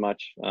for as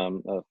much.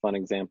 A fun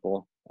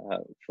example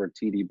for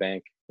TD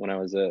Bank, when I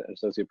was an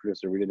associate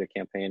producer, we did a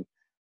campaign.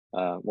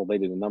 Well, they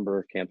did a number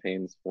of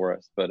campaigns for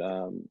us, but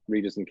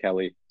Regis and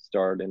Kelly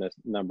starred in a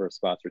number of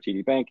spots for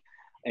TD Bank,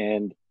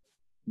 and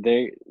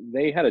they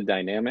had a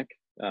dynamic.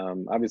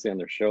 Obviously on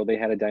their show they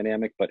had a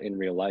dynamic, but in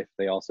real life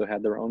they also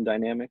had their own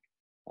dynamic,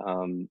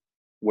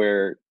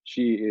 where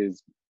she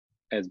is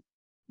as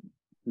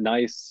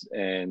nice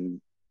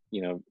and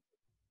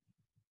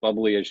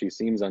bubbly as she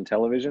seems on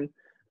television,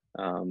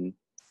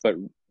 but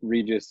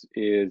Regis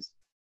is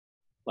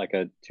like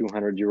a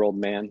 200-year-old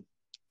man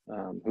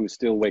who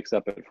still wakes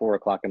up at 4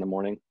 o'clock in the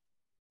morning.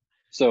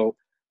 So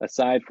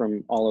aside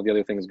from all of the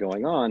other things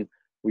going on,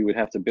 we would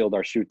have to build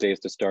our shoot days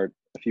to start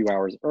a few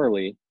hours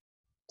early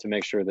to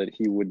make sure that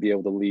he would be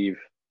able to leave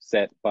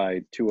set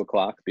by 2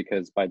 o'clock,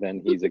 because by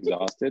then he's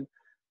exhausted,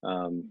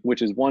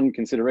 which is one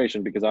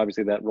consideration, because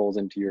obviously that rolls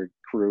into your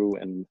crew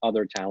and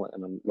other talent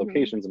and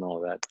locations and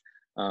all of that.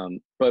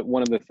 But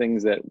one of the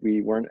things that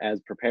we weren't as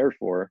prepared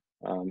for,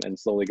 and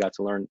slowly got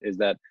to learn, is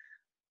that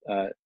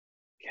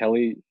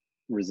Kelly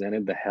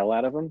resented the hell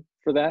out of him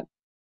for that,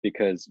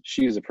 because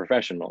she's a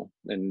professional.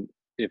 And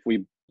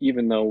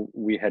even though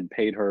we had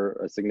paid her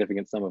a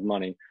significant sum of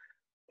money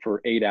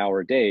for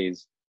 8-hour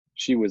days,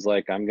 she was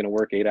like, I'm going to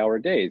work 8-hour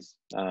days.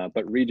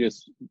 But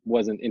Regis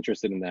wasn't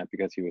interested in that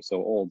because he was so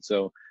old.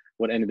 So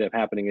what ended up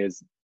happening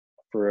is,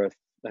 I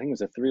think it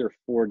was a 3 or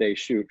 4 day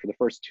shoot, for the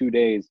first 2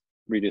 days,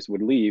 Regis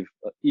would leave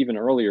even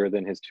earlier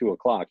than his 2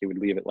 o'clock. He would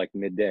leave at like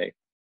midday.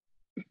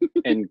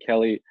 And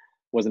Kelly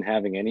wasn't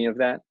having any of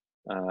that.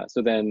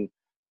 So then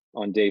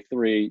on day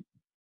 3,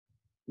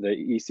 the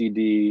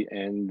ECD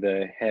and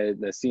the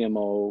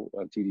CMO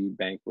of TD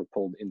Bank were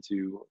pulled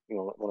into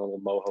one of the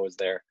mohos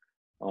there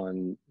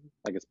on,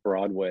 I guess,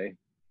 Broadway.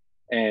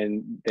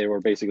 And they were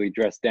basically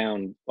dressed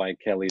down by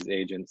Kelly's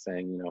agent,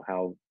 saying,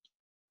 how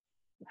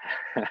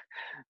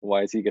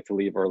why does he get to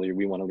leave early?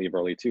 We want to leave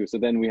early too. So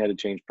then we had to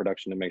change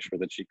production to make sure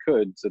that she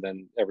could. So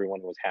then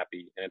everyone was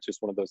happy. And it's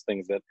just one of those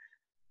things that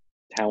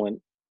talent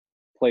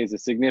plays a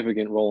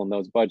significant role in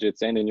those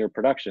budgets and in your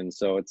production.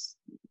 So it's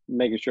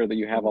making sure that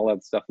you have all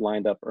that stuff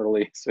lined up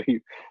early so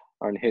you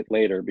aren't hit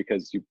later,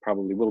 because you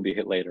probably will be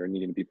hit later and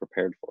you need to be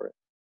prepared for it.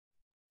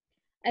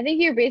 I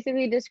think you're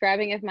basically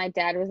describing if my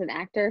dad was an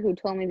actor who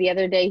told me the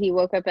other day he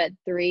woke up at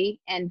 3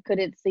 and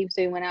couldn't sleep,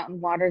 so he went out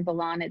and watered the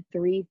lawn at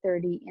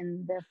 3:30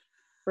 in the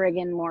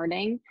friggin'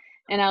 morning.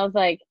 And I was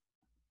like,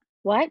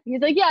 what?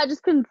 He's like, yeah, I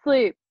just couldn't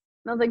sleep.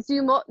 And I was like,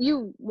 so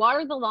you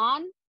water the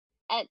lawn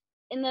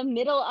in the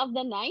middle of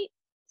the night?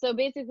 So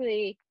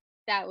basically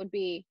that would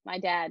be my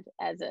dad.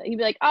 He'd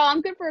be like, oh,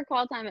 I'm good for a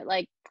call time at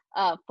like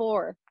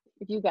 4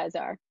 if you guys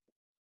are.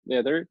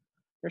 Yeah, there's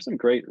some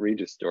great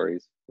Regis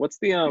stories. What's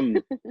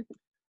the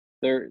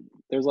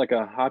there's like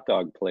a hot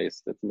dog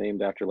place that's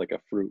named after like a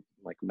fruit,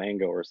 like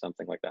mango or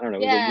something like that. I don't know.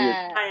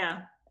 Yeah.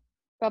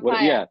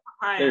 Papaya. Yeah,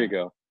 there you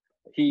go.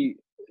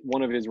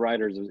 One of his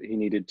riders, he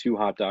needed 2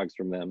 hot dogs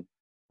from them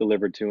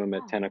delivered to him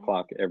at 10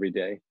 o'clock every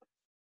day.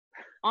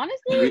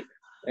 Honestly,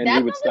 that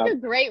sounds like a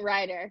great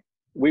rider.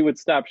 We would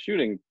stop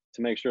shooting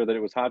to make sure that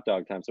it was hot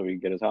dog time so we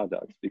could get his hot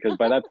dogs, because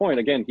by that point,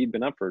 again, he'd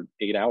been up for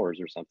 8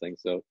 hours or something,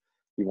 so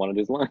he wanted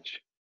his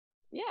lunch.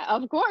 Yeah,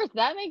 of course,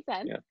 that makes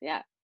sense.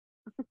 Yeah.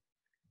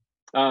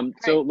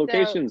 So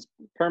locations,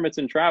 permits,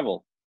 and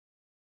travel.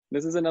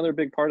 This is another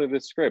big part of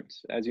this script.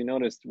 As you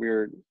noticed,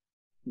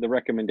 the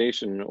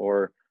recommendation,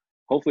 or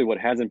hopefully what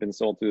hasn't been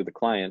sold to the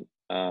client,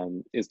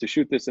 is to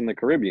shoot this in the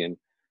Caribbean.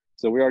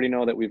 So we already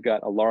know that we've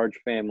got a large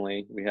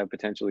family. We have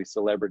potentially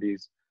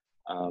celebrities.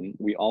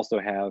 We also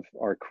have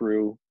our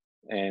crew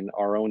and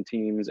our own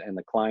teams and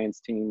the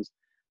client's teams,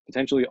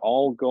 potentially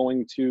all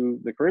going to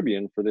the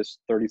Caribbean for this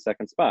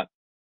 30-second spot.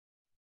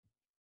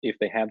 If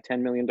they have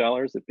 $10 million,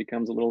 it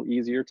becomes a little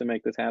easier to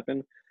make this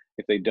happen.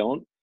 If they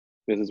don't,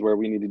 this is where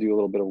we need to do a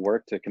little bit of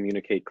work to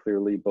communicate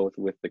clearly, both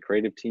with the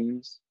creative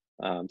teams,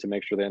 to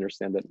make sure they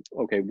understand that,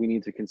 okay, we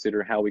need to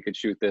consider how we could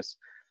shoot this.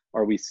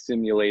 Are we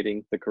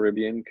simulating the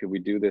Caribbean? Could we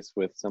do this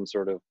with some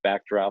sort of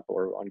backdrop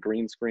or on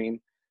green screen?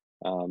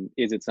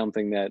 Is it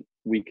something that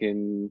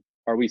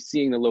are we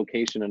seeing the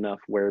location enough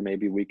where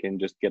maybe we can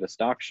just get a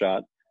stock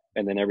shot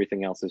and then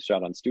everything else is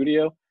shot on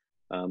studio?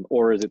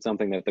 Or is it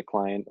something that the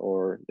client,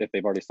 or if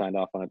they've already signed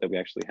off on it, that we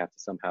actually have to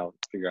somehow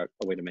figure out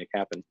a way to make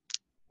happen?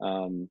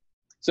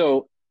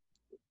 So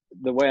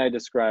the way I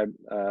describe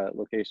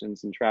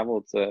locations and travel,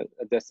 it's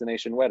a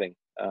destination wedding.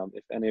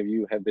 If any of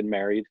you have been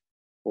married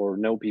or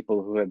know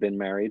people who have been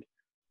married,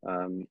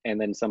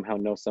 and then somehow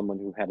know someone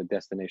who had a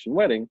destination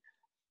wedding,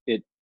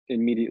 it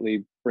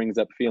immediately brings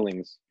up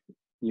feelings.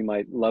 You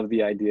might love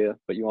the idea,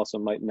 but you also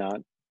might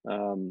not.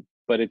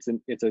 But it's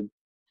a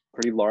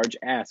pretty large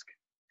ask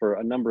for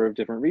a number of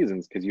different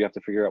reasons, because you have to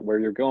figure out where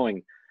you're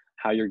going,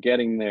 how you're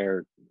getting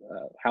there,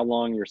 how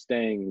long you're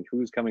staying,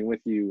 who's coming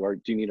with you, or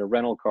do you need a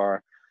rental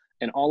car?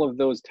 And all of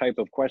those type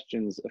of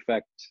questions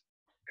affect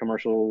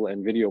commercial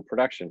and video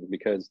production,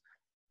 because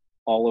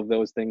all of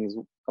those things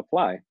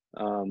apply.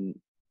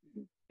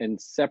 And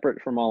separate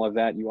from all of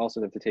that, you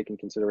also have to take in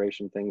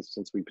consideration things,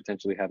 since we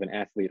potentially have an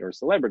athlete or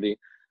celebrity,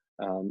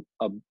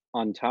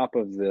 on top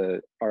of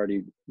the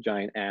already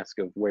giant ask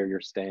of where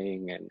you're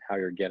staying and how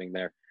you're getting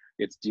there.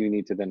 Do you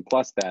need to then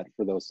plus that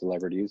for those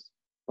celebrities?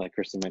 Like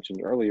Kristen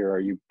mentioned earlier, are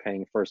you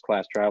paying first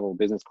class travel,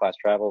 business class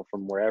travel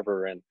from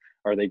wherever, and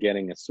are they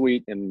getting a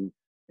suite? And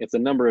it's a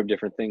number of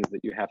different things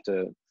that you have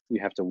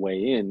to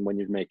weigh in when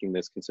you're making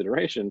this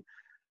consideration,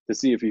 to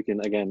see if you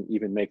can, again,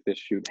 even make this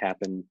shoot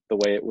happen the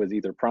way it was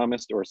either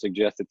promised or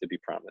suggested to be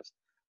promised.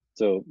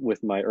 So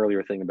with my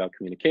earlier thing about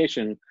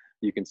communication,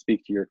 you can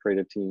speak to your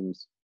creative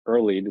teams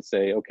early to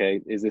say,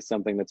 okay, is this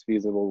something that's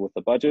feasible with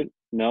the budget?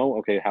 No.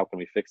 Okay, how can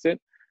we fix it?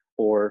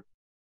 Or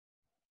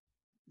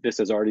this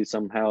has already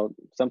sometimes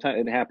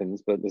it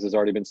happens, but this has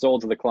already been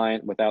sold to the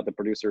client without the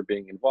producer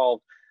being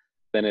involved.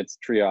 then it's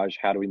triage.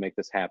 How do we make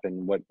this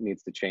happen? What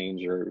needs to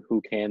change, or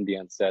who can be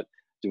on set?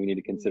 Do we need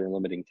to consider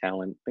limiting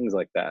talent? Things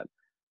like that.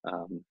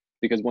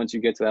 Because once you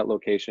get to that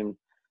location,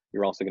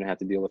 you're also going to have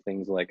to deal with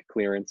things like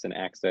clearance and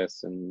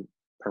access and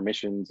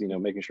permissions,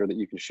 making sure that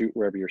you can shoot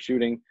wherever you're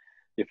shooting.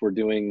 If we're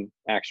doing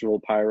actual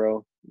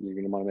pyro, you're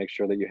going to want to make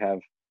sure that you have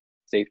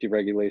safety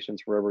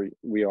regulations wherever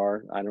we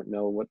are. I don't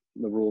know what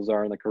the rules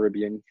are in the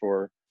Caribbean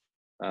for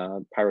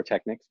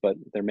pyrotechnics, but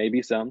there may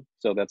be some.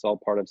 So that's all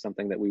part of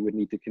something that we would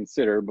need to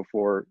consider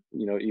before,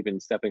 even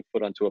stepping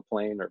foot onto a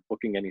plane or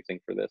booking anything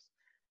for this.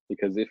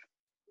 Because if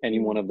any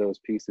one of those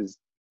pieces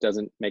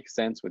doesn't make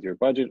sense with your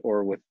budget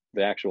or with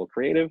the actual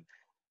creative,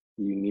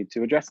 you need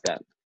to address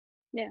that.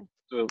 Yeah.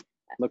 So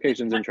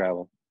locations and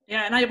travel.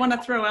 Yeah, and I want to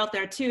throw out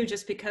there too,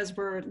 just because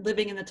we're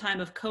living in the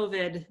time of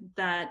COVID,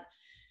 that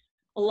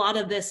a lot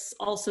of this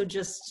also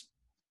just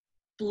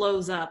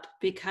blows up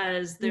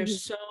because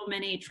there's so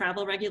many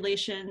travel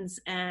regulations,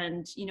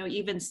 and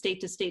even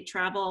state to state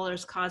travel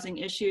is causing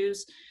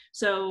issues.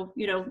 So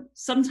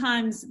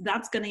sometimes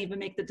that's going to even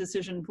make the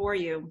decision for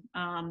you,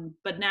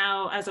 but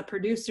now as a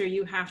producer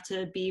you have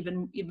to be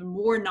even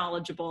more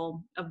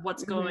knowledgeable of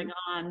what's going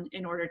on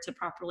in order to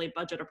properly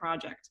budget a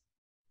project.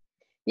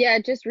 Yeah,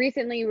 just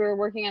recently we were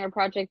working on a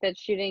project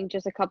that's shooting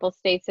just a couple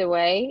states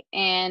away,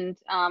 and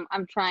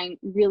I'm trying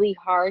really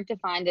hard to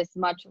find as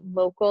much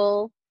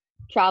local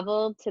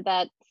travel to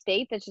that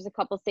state that's just a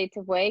couple states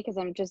away, because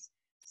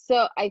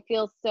I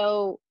feel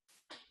so,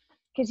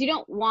 because you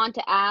don't want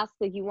to ask,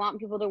 like you want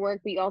people to work,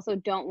 but you also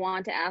don't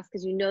want to ask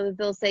because that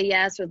they'll say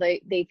yes, or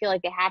they feel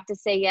like they have to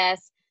say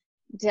yes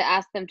to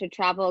ask them to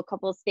travel a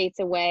couple states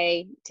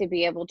away to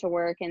be able to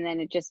work, and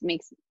then it just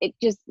makes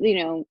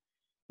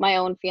my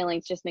own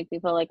feelings just make me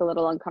feel like a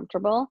little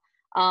uncomfortable.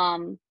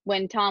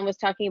 When Tom was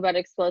talking about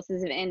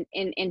explosives in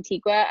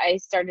Antigua, I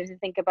started to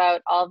think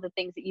about all the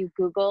things that you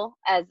Google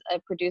as a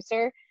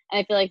producer. And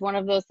I feel like one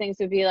of those things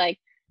would be like,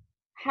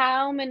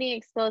 how many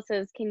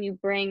explosives can you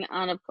bring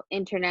on an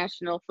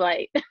international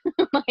flight,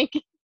 like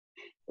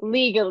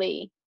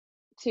legally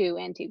to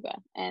Antigua?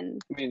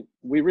 And I mean,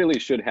 we really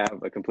should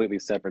have a completely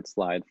separate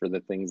slide for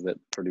the things that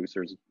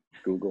producers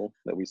Google,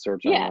 that we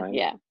search online.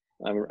 Yeah.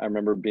 I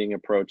remember being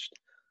approached.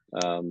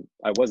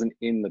 I wasn't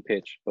in the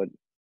pitch, but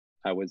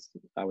I was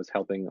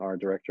helping our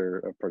director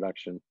of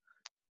production,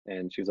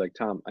 and she was like,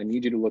 "Tom, I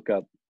need you to look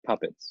up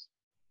puppets."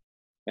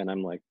 And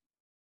I'm like,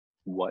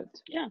 "What?"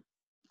 Yeah.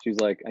 She's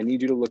like, "I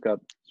need you to look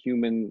up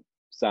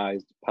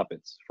human-sized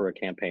puppets for a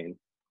campaign.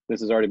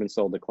 This has already been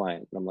sold to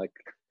client." And I'm like,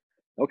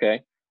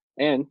 "Okay."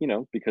 And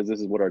because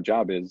this is what our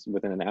job is,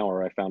 within an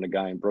hour, I found a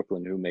guy in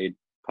Brooklyn who made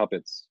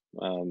puppets,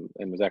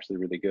 and was actually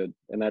really good.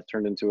 And that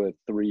turned into a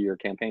 3-year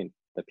campaign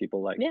that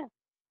people liked. Yeah.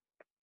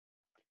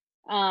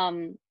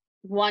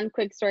 One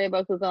quick story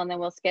about Google, and then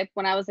we'll skip.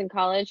 When I was in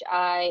college,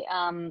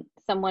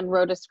 someone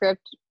wrote a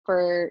script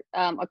for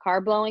a car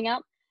blowing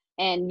up,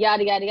 and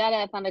yada yada yada.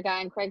 I found a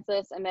guy on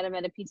Craigslist. I met him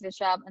at a pizza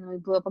shop, and we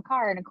blew up a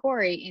car in a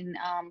quarry in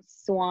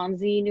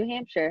Swansea, New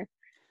Hampshire.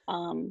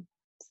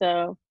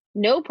 So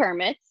no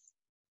permits.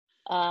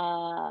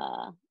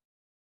 The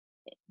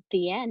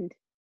end.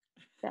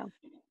 So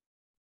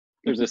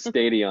there's a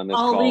stadium on this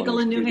all call, legal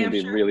in New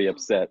Hampshire. Be really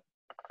upset.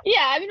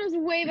 Yeah, I mean it was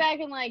way back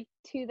in like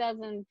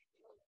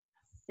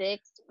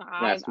 2006,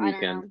 2005. Last weekend.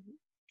 I don't know.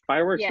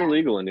 Fireworks are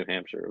legal in New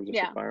Hampshire. It was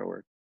just a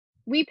firework.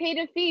 We paid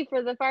a fee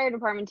for the fire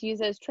department to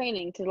use as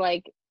training to,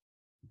 like,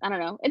 I don't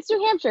know. It's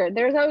New Hampshire.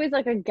 There's always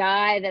like a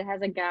guy that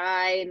has a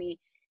guy, and he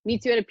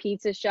meets you at a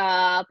pizza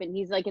shop, and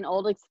he's like an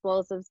old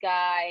explosives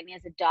guy, and he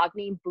has a dog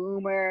named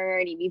Boomer,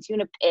 and he meets you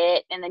in a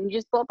pit, and then you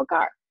just blow up a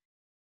car.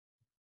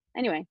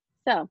 Anyway,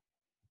 so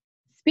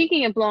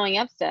speaking of blowing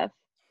up stuff,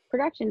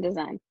 production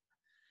design.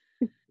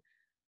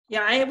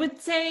 Yeah, I would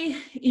say,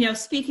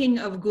 speaking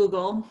of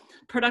Google,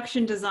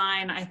 production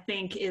design, I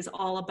think, is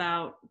all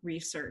about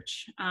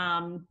research.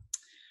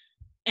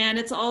 And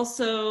it's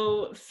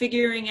also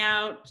figuring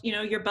out,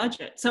 your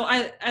budget. So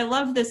I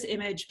love this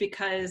image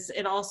because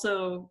it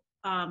also,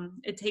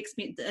 it takes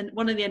me, and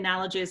one of the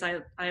analogies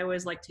I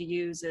always like to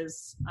use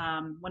is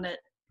when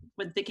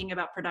thinking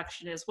about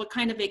production is, what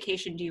kind of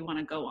vacation do you want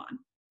to go on?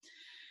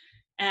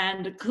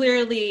 And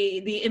clearly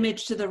the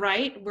image to the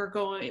right,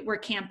 we're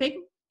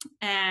camping.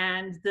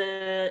 And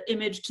the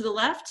image to the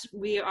left,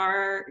 we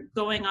are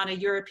going on a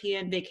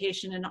European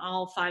vacation in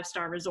all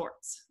 5-star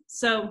resorts.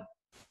 So,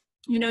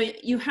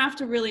 you have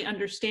to really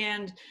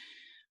understand,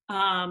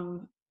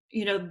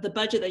 the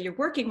budget that you're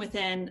working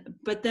within,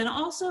 but then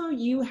also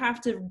you have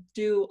to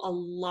do a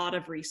lot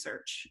of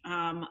research.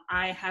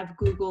 I have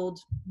Googled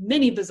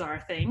many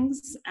bizarre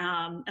things,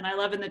 and I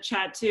love in the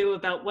chat too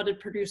about what did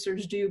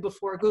producers do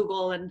before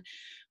Google. And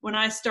when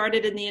I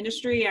started in the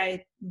industry,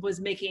 I was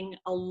making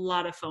a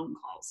lot of phone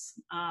calls.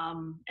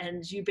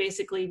 And you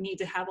basically need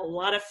to have a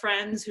lot of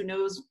friends who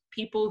knows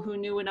people who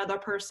knew another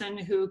person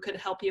who could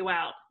help you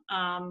out.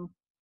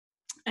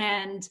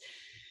 And,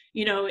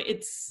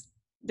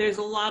 there's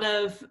a lot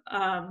of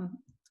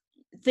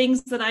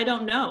things that I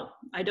don't know.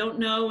 I don't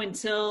know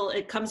until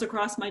it comes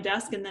across my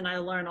desk, and then I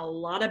learn a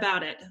lot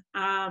about it.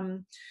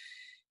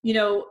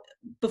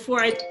 before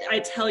I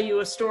tell you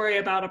a story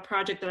about a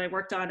project that I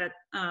worked on at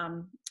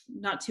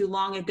not too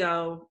long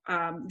ago,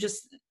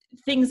 just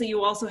things that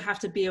you also have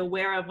to be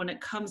aware of when it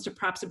comes to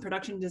props and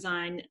production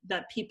design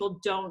that people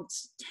don't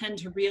tend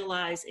to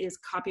realize is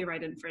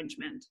copyright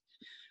infringement.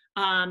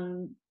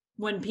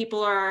 When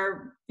people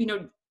are,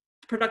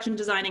 production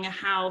designing a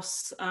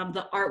house,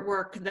 the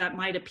artwork that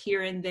might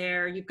appear in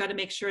there, you've got to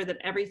make sure that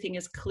everything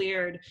is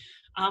cleared.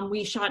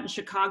 We shot in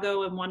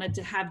Chicago and wanted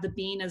to have the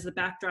bean as the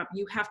backdrop.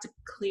 You have to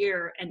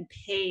clear and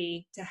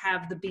pay to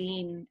have the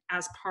bean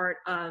as part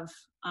of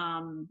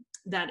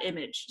that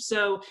image.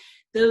 So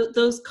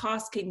those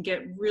costs can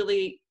get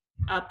really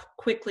up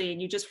quickly,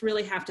 and you just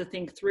really have to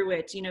think through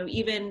it.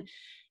 Even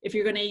if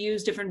you're going to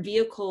use different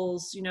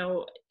vehicles,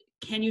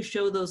 can you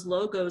show those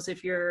logos?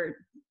 If you're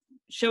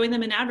showing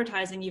them in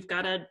advertising, you've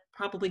got to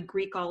probably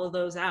Greek all of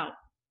those out.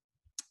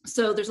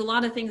 So there's a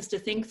lot of things to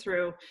think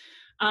through.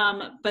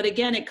 But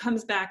again, it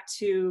comes back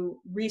to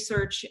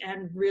research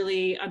and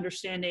really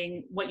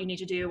understanding what you need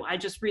to do. I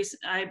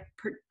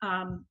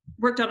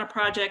worked on a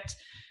project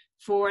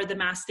for the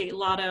Mass State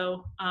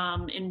Lotto,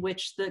 in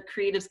which the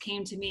creatives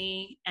came to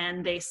me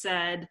and they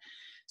said,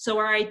 so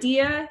our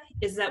idea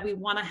is that we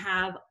want to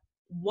have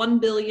 $1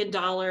 billion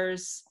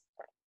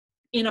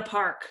in a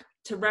park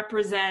to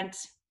represent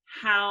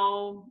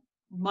how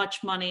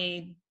much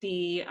money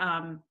the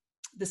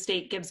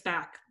state gives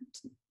back,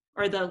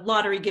 or the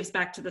lottery gives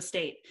back to the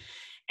state.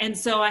 And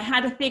so I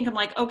had to think, I'm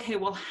like, okay,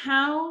 well,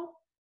 how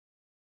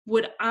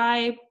would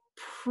I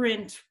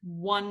print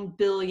 $1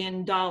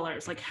 billion?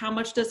 Like, how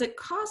much does it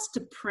cost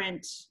to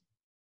print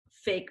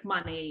fake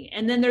money?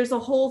 And then there's a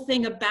whole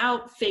thing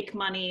about fake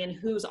money and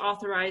who's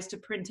authorized to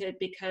print it,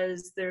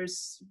 because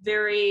there's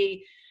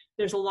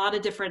a lot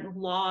of different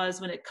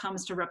laws when it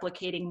comes to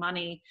replicating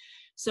money.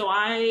 So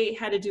I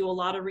had to do a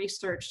lot of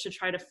research to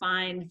try to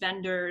find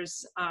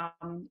vendors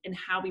and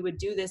how we would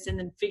do this, and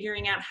then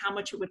figuring out how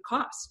much it would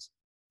cost.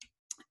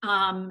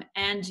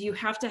 And you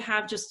have to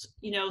have just,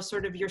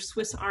 sort of your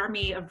Swiss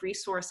army of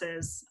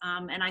resources.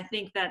 And I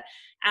think that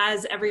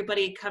as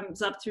everybody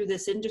comes up through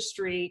this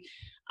industry,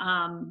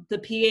 the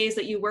PAs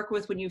that you work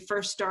with when you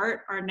first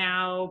start are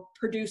now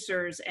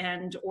producers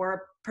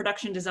or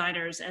production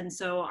designers. And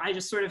so I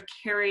just sort of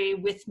carry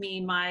with me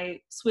my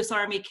Swiss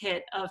Army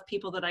kit of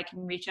people that I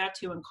can reach out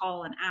to and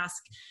call and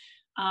ask,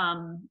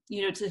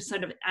 to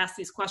sort of ask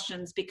these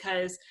questions,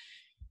 because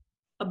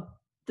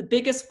the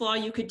biggest flaw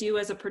you could do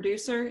as a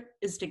producer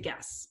is to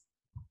guess.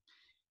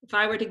 If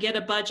I were to get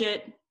a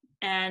budget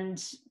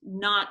and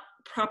not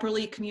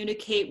properly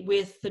communicate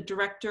with the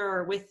director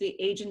or with the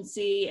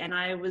agency, and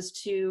I was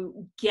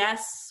to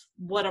guess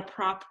what a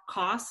prop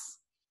costs,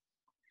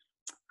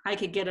 I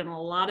could get in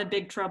a lot of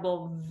big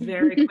trouble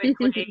very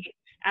quickly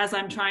as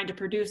I'm trying to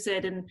produce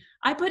it. And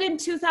I put in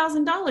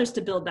 $2,000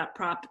 to build that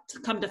prop, to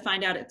come to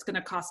find out it's going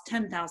to cost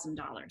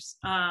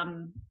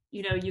 $10,000.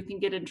 You can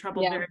get in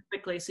trouble very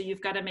quickly. So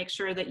you've got to make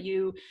sure that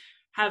you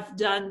have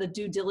done the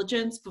due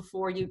diligence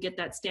before you get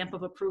that stamp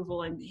of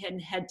approval and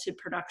head to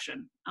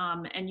production.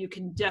 And you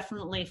can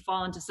definitely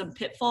fall into some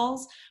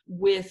pitfalls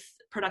with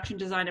production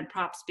design and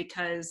props,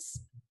 because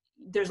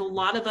there's a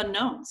lot of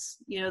unknowns.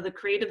 The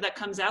creative that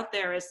comes out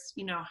there is,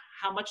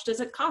 how much does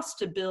it cost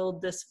to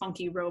build this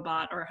funky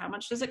robot, or how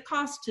much does it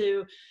cost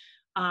to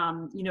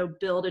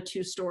build a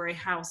 2-story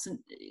house? And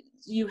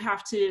you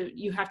have to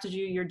do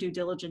your due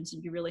diligence,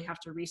 and you really have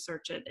to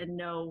research it and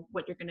know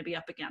what you're going to be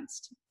up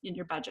against in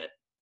your budget.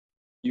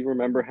 You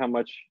remember how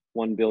much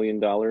 $1 billion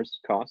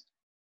cost?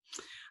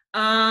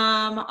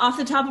 Off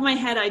the top of my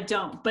head, I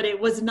don't, but it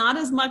was not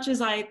as much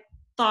as I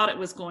thought it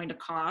was going to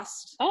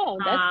cost. Oh,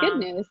 that's good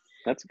news.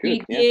 That's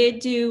good. We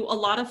did do a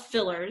lot of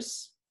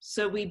fillers.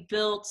 So we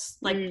built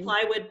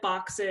plywood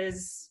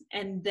boxes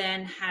and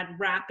then had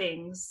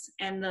wrappings,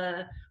 and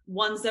the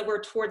ones that were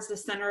towards the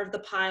center of the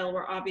pile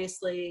were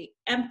obviously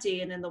empty.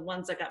 And then the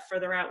ones that got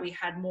further out, we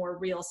had more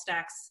real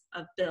stacks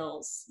of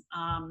bills.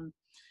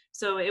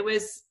 So it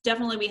was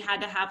definitely, we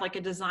had to have like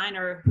a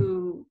designer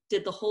who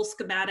did the whole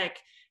schematic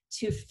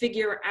to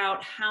figure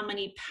out how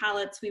many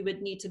pallets we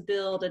would need to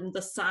build and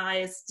the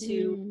size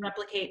to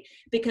replicate.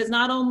 Because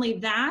not only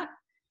that,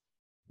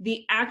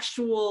 the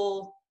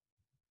actual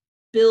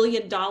 $1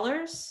 billion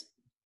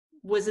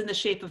was in the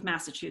shape of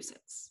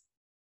Massachusetts.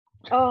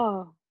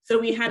 Oh. So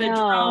we had a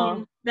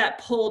drone that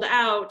pulled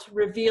out,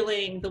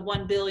 revealing the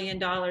 $1 billion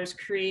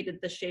created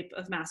the shape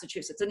of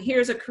Massachusetts. And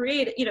here's a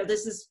creative,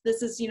 this is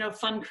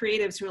fun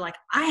creatives who are like,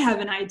 I have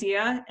an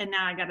idea, and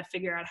now I got to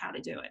figure out how to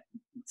do it.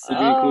 So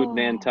did you include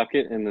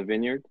Nantucket in the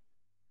vineyard?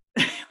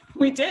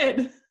 We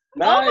did.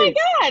 Nice. Oh my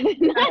God!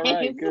 Nice. All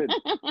right, good.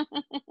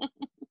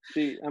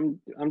 See,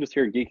 I'm just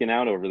here geeking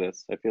out over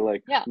this. I feel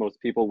like most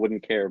people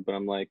wouldn't care, but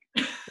I'm like,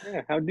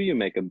 how do you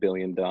make $1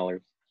 billion?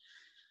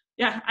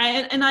 Yeah,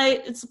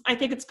 I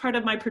think it's part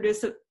of my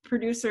producer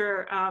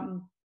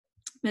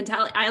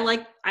mentality. I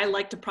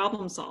like to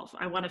problem solve.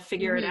 I want to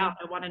figure it out.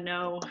 I want to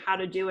know how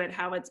to do it,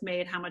 how it's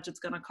made, how much it's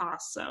going to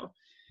cost. So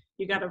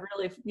you got to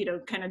really,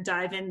 kind of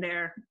dive in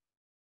there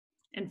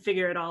and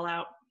figure it all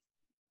out.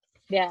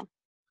 Yeah.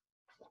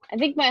 I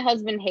think my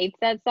husband hates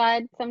that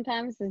side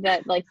sometimes, is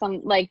that like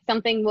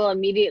something will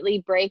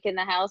immediately break in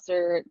the house,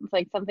 or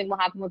like something will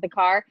happen with the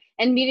car,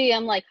 and immediately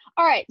I'm like,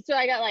 all right, so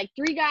I got like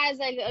 3 guys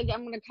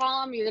I'm gonna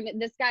call them,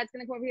 this guy's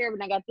gonna come over here,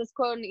 but I got this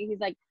quote, and he's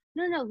like,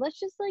 no, let's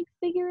just like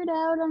figure it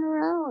out on our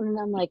own. And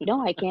I'm like,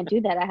 no, I can't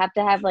do that. I have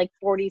to have like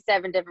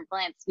 47 different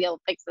plans to be able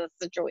to fix this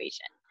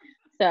situation.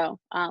 So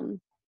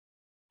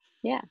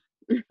yeah.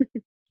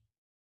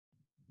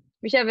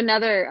 We should have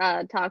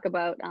another talk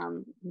about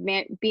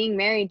being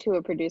married to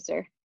a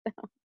producer.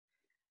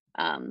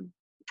 All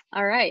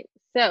right.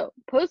 So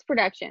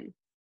post-production.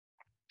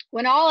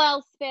 When all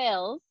else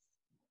fails,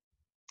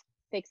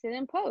 fix it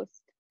in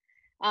post.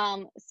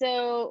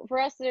 So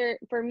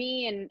for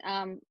me, and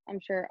I'm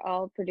sure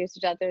all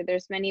producers out there,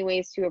 there's many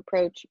ways to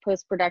approach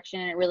post-production.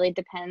 It really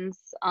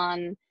depends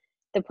on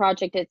the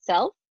project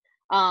itself.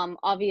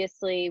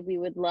 Obviously, we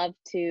would love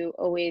to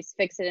always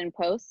fix it in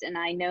post, and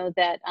I know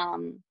that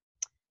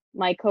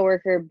my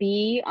coworker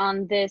B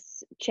on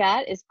this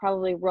chat is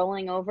probably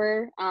rolling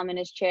over in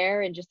his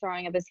chair and just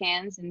throwing up his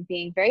hands and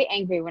being very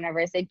angry whenever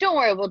I say, don't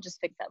worry, we'll just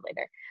fix that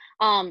later.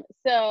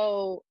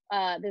 So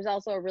there's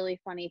also a really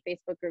funny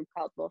Facebook group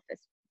called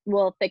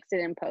We'll Fix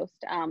It in Post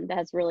that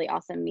has really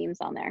awesome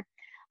memes on there.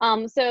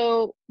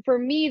 So for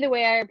me, the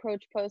way I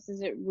approach posts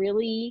is it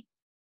really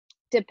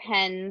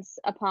depends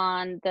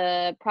upon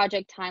the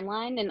project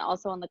timeline and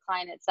also on the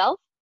client itself.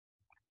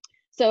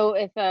 So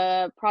if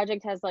a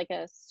project has like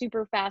a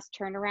super fast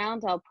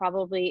turnaround, I'll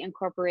probably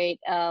incorporate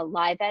a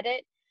live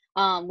edit,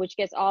 which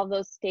gets all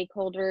those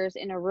stakeholders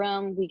in a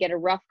room. We get a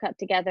rough cut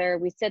together,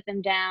 we sit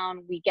them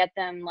down, we get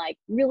them like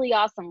really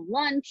awesome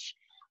lunch,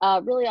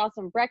 really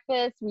awesome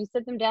breakfast. We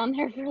sit them down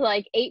there for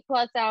like 8+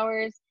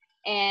 hours.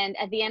 And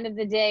at the end of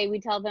the day,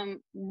 we tell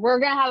them, we're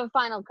going to have a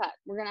final cut.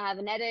 We're going to have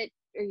an edit,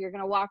 or you're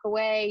going to walk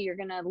away. You're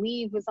going to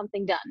leave with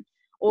something done,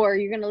 or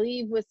you're going to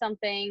leave with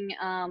something,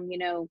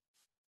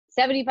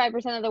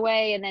 75% of the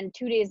way, and then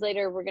 2 days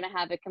later we're going to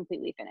have it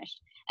completely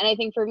finished. And I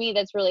think for me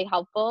that's really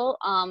helpful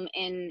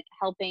in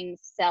helping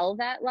sell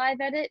that live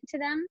edit to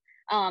them.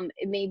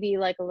 It may be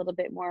like a little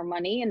bit more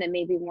money, and it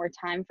may be more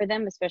time for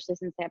them, especially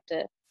since they have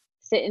to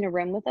sit in a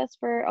room with us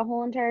for a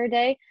whole entire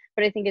day.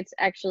 But I think it's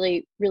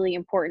actually really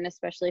important,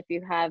 especially if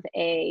you have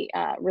a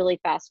really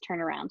fast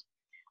turnaround.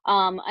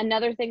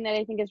 Another thing that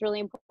I think is really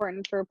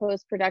important for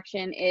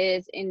post-production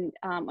is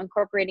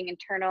incorporating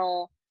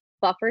internal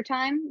buffer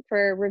time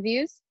for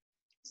reviews.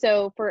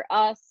 So for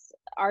us,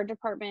 our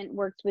department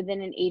works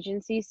within an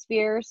agency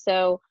sphere.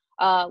 So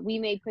we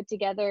may put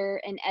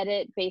together an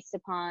edit based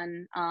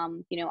upon,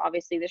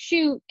 obviously the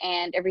shoot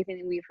and everything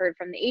that we've heard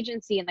from the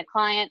agency and the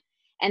client.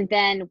 And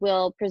then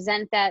we'll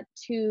present that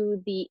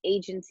to the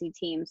agency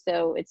team.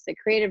 So it's the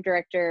creative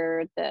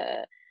director,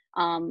 the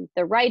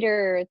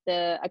writer,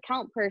 the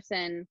account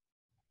person,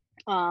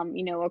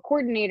 a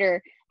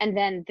coordinator, and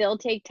then they'll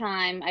take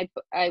time.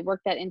 I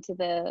work that into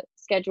the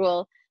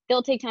schedule.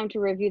 They'll take time to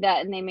review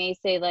that, and they may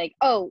say like,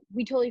 oh,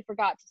 we totally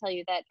forgot to tell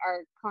you that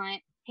our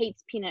client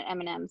hates peanut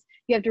M&Ms.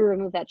 You have to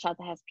remove that shot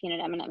that has peanut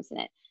M&Ms in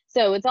it.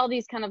 So it's all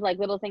these kind of like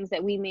little things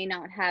that we may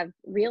not have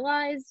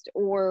realized,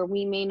 or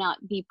we may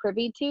not be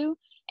privy to.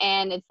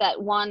 And it's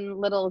that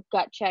one little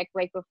gut check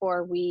right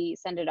before we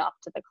send it off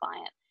to the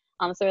client.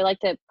 So I like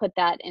to put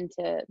that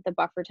into the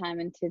buffer time,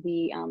 into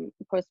the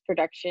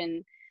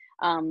post-production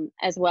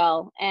as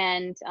well.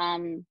 And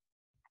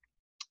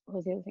what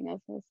was the other thing I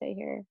was going to say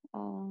here?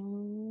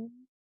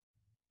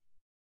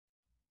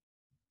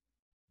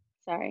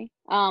 Sorry.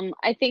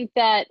 I think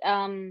that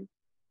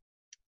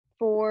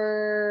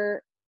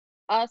for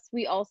us,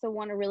 we also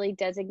want to really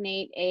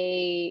designate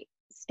a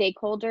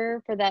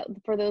stakeholder for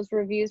those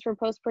reviews for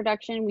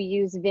post-production. We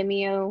use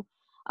Vimeo,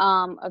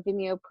 a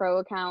Vimeo Pro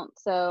account.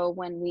 So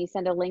when we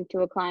send a link to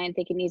a client,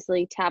 they can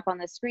easily tap on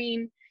the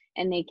screen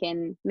and they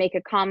can make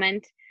a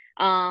comment.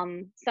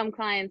 Some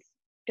clients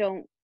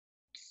don't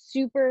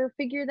super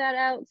figure that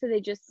out, so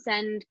they just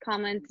send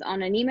comments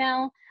on an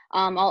email.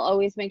 I'll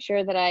always make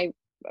sure that I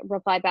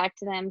reply back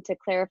to them to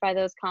clarify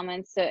those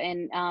comments,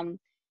 and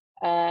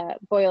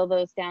boil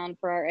those down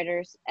for our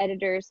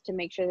editors to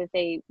make sure that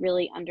they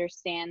really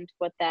understand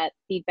what that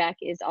feedback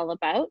is all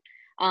about.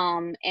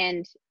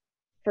 And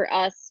for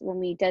us, when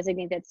we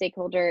designate that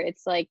stakeholder,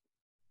 it's like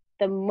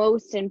the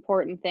most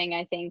important thing,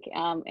 I think,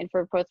 and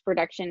for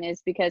post-production,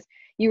 is because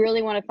you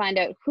really want to find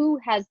out who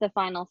has the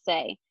final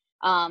say.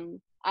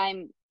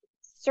 I'm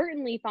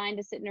certainly fine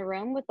to sit in a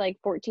room with like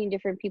 14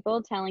 different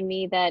people telling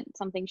me that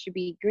something should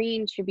be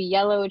green, should be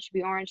yellow, it should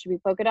be orange, should be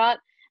polka dot,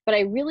 but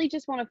I really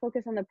just want to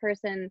focus on the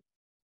person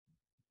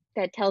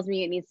that tells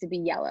me it needs to be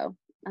yellow.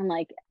 I'm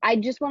like, I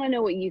just want to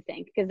know what you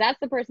think, because that's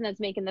the person that's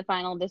making the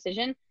final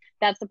decision.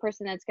 That's the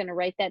person that's going to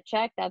write that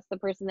check. That's the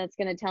person that's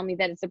going to tell me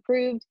that it's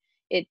approved,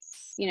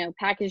 it's,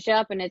 packaged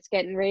up, and it's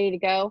getting ready to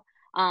go.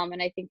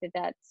 And I think that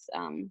that's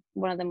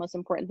one of the most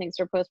important things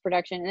for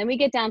post-production. And then we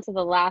get down to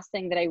the last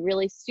thing that I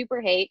really super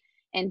hate,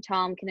 and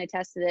Tom can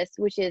attest to this,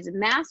 which is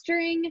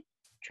mastering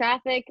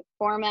traffic,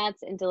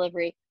 formats, and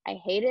delivery. I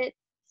hate it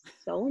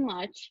so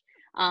much.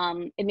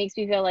 It makes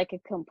me feel like a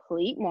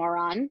complete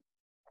moron.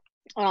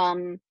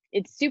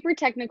 It's super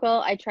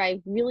technical. I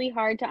try really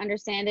hard to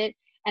understand it,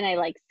 and I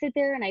like sit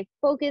there and I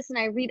focus and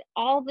I read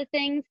all the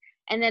things,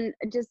 and then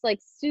just like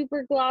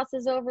super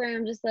glosses over, and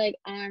I'm just like,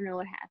 I don't know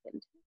what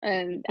happened.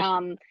 And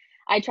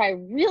I try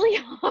really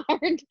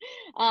hard,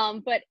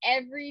 but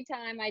every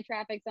time I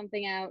traffic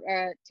something out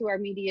to our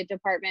media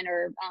department,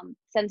 or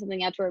send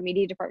something out to our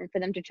media department for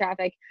them to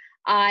traffic,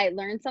 I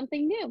learn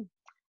something new.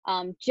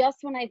 Just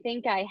when I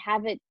think I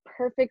have it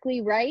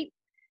perfectly right,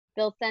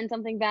 they'll send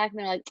something back and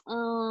they're like,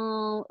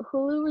 oh,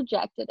 Hulu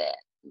rejected it.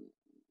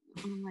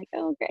 I'm like,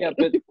 oh, great. Yeah,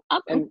 but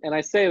and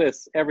I say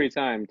this every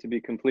time to be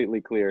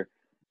completely clear,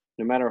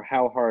 no matter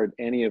how hard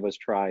any of us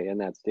try in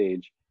that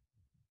stage,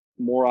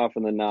 more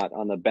often than not,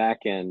 on the back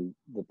end,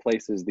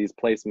 these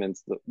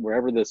placements,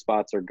 wherever the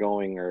spots are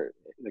going, or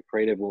the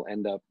creative will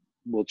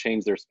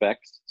change their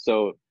specs.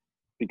 So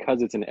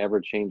because it's an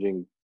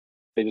ever-changing,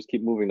 they just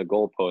keep moving the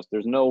goalpost.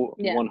 There's no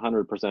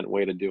 100%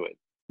 way to do it.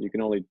 You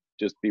can only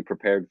just be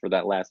prepared for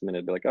that last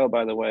minute. Be like, oh,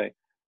 by the way,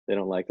 they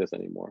don't like this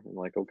anymore. I'm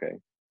like, okay.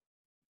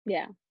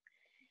 Yeah.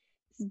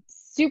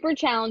 Super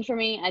challenge for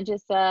me. I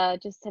just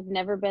have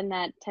never been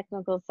that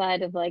technical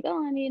side of like,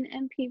 oh, I need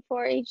an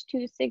MP4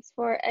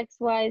 H.264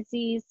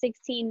 XYZ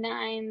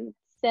 16:9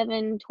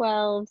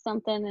 7:12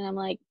 something, and I'm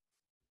like,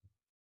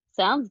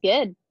 sounds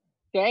good,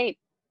 great.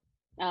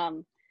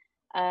 But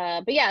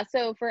yeah,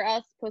 so for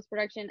us,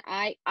 post-production,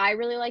 I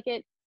really like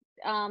it,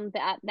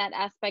 that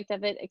aspect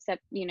of it,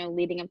 except,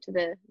 leading up to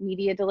the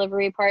media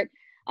delivery part,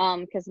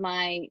 because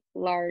my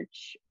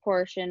large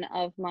portion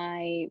of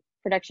my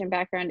production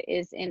background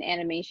is in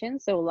animation,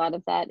 so a lot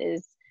of that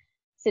is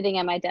sitting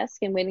at my desk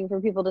and waiting for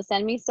people to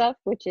send me stuff,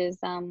 which is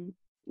the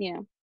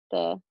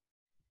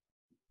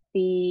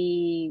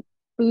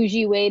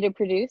bougie way to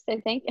produce, I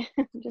think.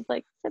 Just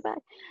like sit back.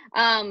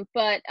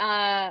 But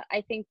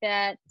I think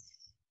that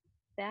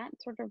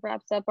sort of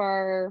wraps up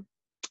our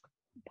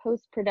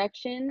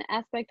post-production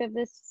aspect of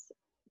this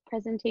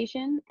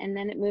presentation, and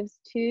then it moves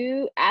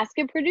to Ask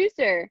a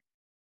Producer.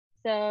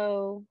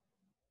 So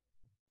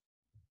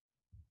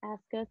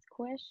ask us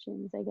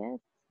questions, I guess.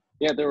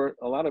 Yeah, there were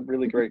a lot of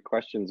really great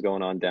questions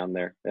going on down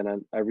there.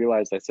 And I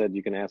realized I said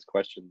you can ask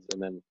questions,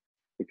 and then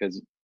because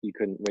you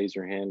couldn't raise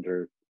your hand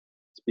or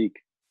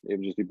speak, it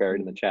would just be buried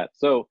in the chat.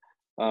 So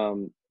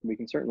we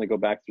can certainly go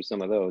back through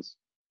some of those,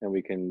 and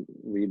we can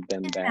read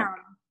them back.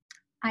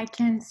 I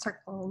can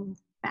circle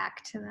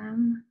back to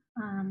them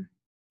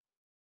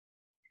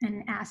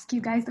and ask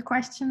you guys the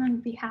question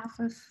on behalf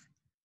of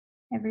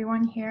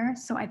everyone here.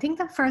 So I think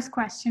the first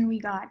question we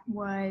got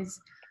was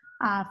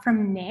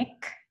from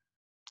Nick,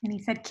 and he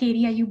said,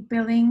 Katie, are you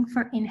billing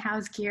for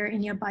in-house gear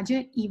in your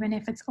budget, even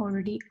if it's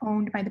already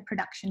owned by the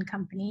production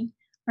company,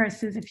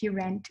 versus if you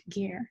rent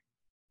gear?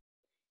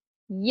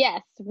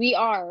 Yes, we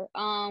are.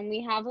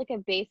 We have like a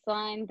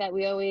baseline that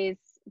we always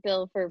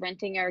bill for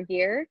renting our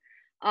gear.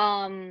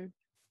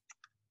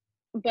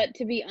 But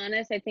to be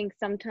honest, I think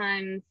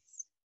sometimes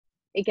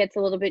it gets a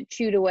little bit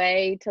chewed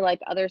away to like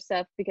other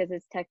stuff because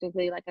it's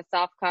technically like a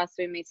soft cost.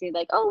 So we may say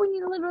like, oh, we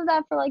need a little bit of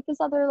that for like this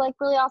other like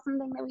really awesome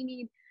thing that we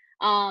need.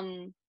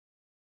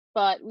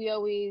 But we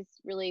always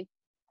really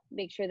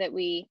make sure that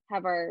we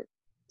have our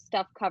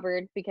stuff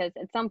covered, because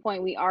at some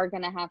point we are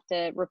going to have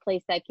to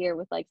replace that gear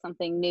with like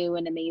something new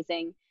and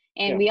amazing.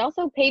 And we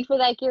also paid for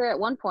that gear at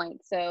one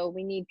point. So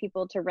we need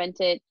people to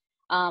rent it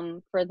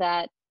for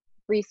that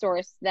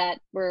resource that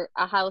we're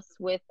a house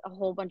with a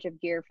whole bunch of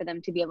gear for them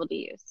to be able to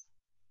use.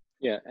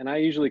 Yeah, and I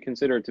usually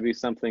consider it to be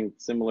something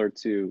similar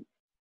to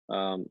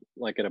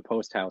like at a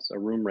post house, a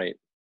room rate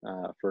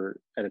for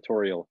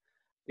editorial.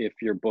 If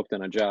you're booked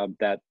on a job,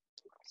 that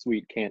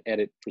suite can't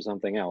edit for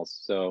something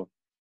else. So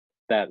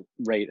that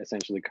rate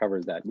essentially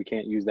covers that. We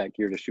can't use that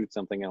gear to shoot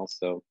something else.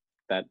 So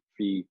that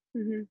fee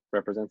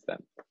represents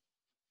that.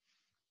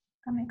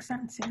 That makes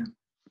sense, yeah.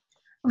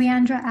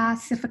 Leandra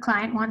asks, if a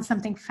client wants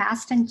something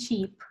fast and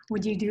cheap,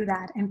 would you do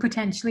that and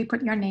potentially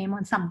put your name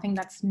on something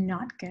that's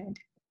not good?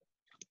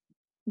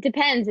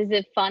 Depends. Is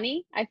it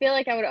funny? I feel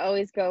like I would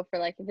always go for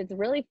like, if it's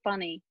really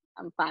funny,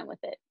 I'm fine with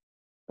it.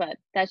 But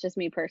that's just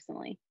me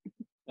personally.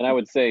 And I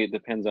would say it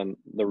depends on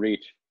the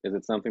reach. Is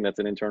it something that's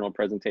an internal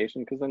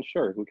presentation? Because then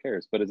sure, who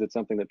cares? But is it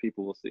something that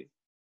people will see?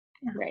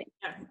 Yeah. Right.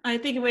 Yeah, I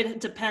think it would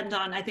depend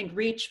on,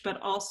 reach, but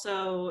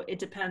also it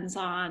depends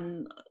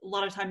on a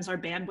lot of times our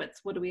bandwidth.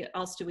 What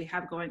else do we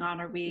have going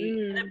on? Are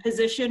we in a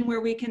position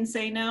where we can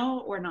say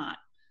no or not?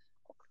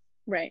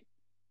 Right.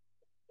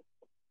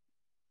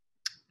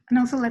 And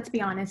also, let's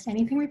be honest,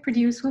 anything we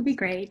produce will be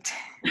great.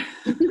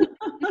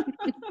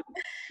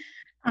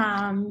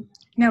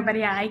 No, but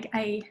yeah,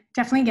 I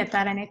definitely get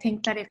that. And I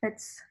think that if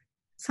it's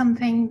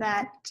something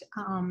that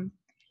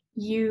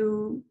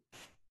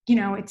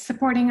it's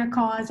supporting a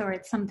cause, or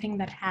it's something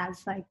that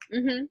has like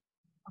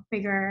a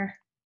bigger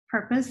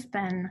purpose,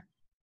 then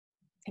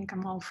I think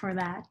I'm all for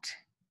that.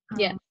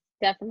 Yeah,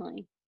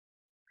 definitely.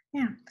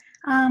 Yeah.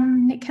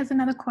 Nick has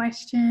another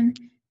question.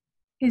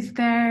 Is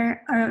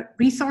there a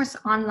resource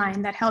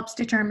online that helps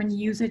determine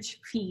usage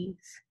fees?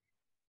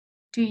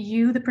 Do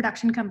you, the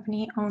production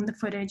company, own the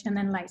footage and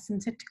then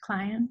license it to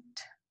client?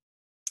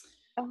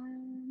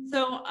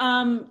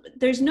 So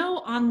there's no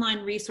online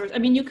resource. I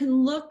mean, you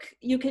can look,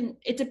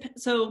 it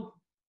depends. So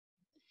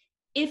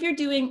if you're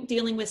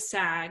dealing with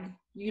SAG,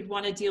 you'd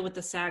want to deal with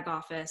the SAG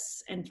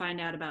office and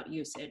find out about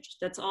usage.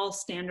 That's all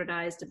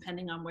standardized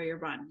depending on where you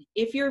run.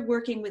 If you're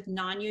working with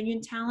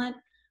non-union talent,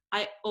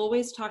 I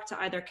always talk to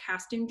either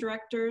casting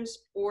directors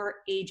or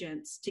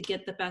agents to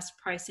get the best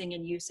pricing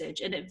and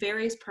usage. And it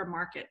varies per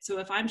market. So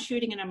if I'm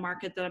shooting in a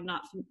market that I'm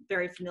not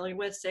very familiar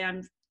with, say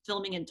I'm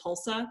filming in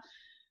Tulsa,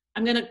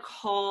 I'm going to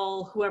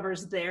call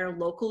whoever's there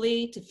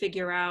locally to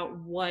figure out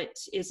what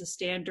is a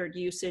standard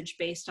usage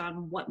based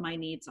on what my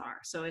needs are.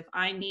 So if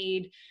I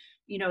need,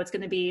 it's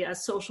going to be a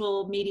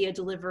social media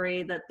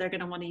delivery that they're going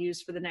to want to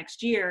use for the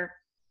next year,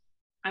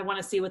 I want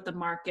to see what the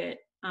market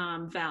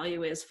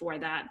value is for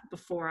that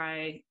before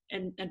I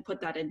put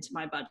that into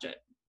my budget.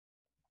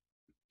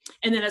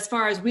 And then as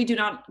far as we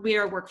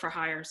are work for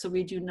hire, so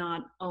we do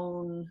not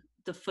own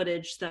the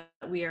footage that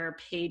we are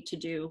paid to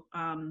do.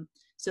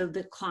 So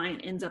the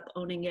client ends up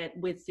owning it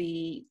with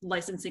the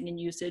licensing and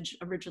usage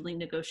originally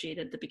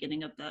negotiated at the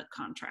beginning of the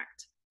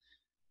contract.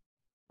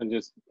 And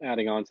just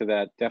adding on to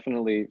that,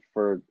 definitely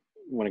for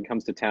when it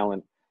comes to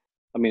talent,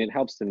 I mean, it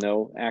helps to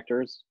know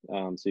actors.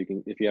 So you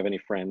can, if you have any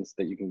friends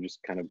that you can just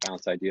kind of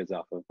bounce ideas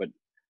off of, but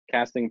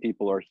casting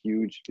people are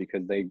huge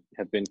because they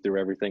have been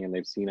through everything and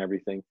they've seen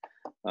everything.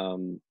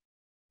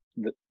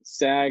 The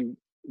SAG,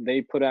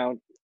 they put out,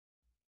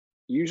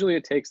 usually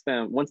it takes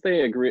them, once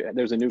they agree,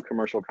 there's a new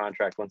commercial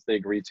contract, once they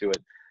agree to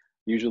it,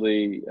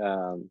 usually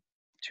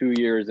 2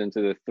 years into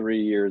the 3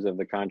 years of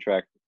the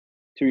contract,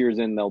 2 years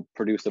in, they'll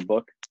produce a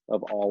book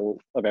of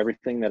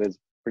everything that is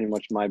pretty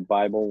much my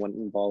Bible when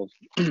involved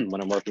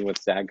when I'm working with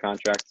SAG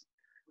contracts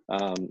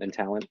and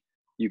talent.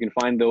 You can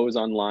find those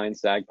online,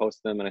 SAG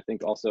posts them, and I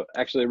think also,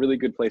 actually a really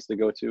good place to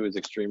go to is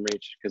Extreme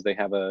Reach, because they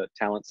have a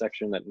talent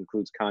section that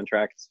includes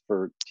contracts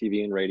for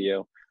TV and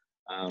radio.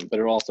 But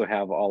it'll also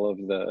have all of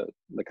the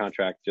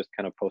contract just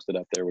kind of posted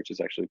up there, which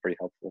is actually pretty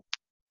helpful.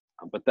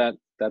 But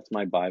that's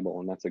my Bible,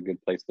 and that's a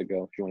good place to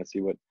go if you want to see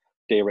what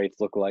day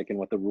rates look like and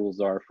what the rules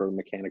are for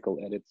mechanical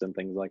edits and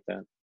things like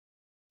that.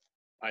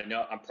 I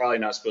know I'm probably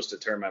not supposed to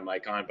turn my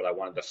mic on, but I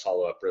wanted to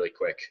follow up really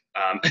quick.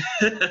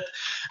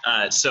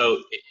 So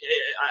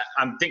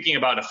I'm thinking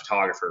about a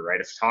photographer,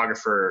 right? A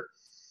photographer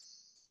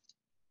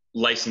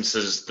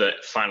licenses the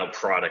final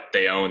product.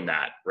 They own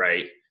that,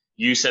 right?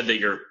 You said that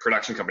your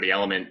production company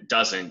Element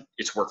doesn't.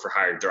 It's work for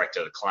hire direct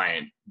to the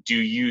client. Do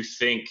you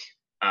think,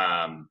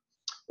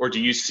 or do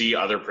you see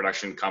other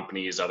production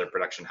companies, other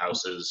production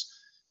houses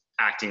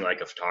acting like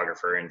a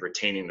photographer and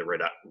retaining the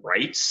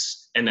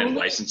rights and then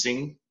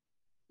licensing?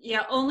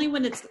 Yeah, only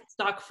when it's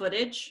stock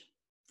footage.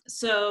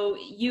 So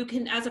you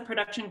can, as a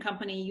production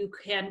company, you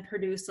can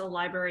produce a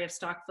library of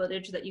stock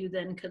footage that you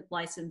then could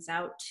license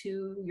out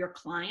to your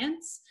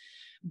clients.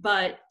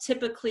 But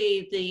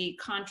typically the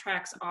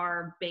contracts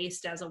are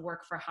based as a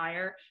work for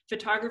hire.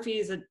 Photography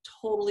is a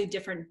totally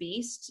different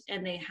beast,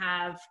 and they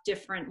have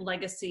different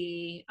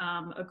legacy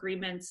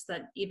agreements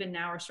that even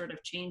now are sort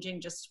of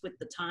changing just with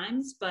the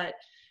times. But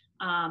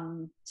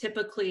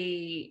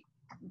typically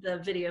the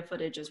video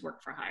footage is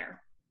work for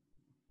hire.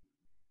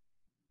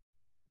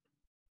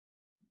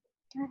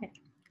 Got it.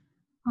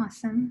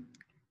 Awesome.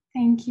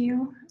 Thank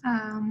you.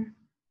 There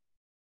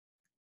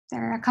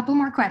are a couple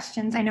more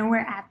questions. I know we're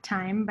at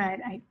time,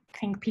 but I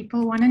think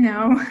people want to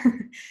know.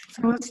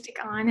 So we'll stick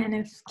on. And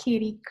if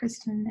Katie,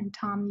 Kristen, and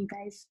Tom, you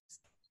guys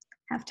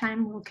have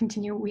time, we'll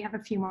continue. We have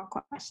a few more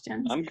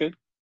questions. I'm good.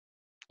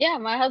 Yeah,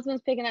 my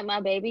husband's picking up my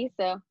baby,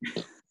 so.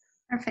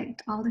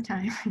 Perfect, all the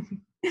time.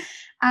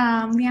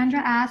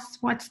 Leandra asks,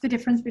 what's the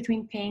difference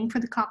between paying for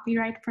the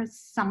copyright for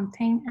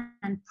something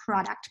and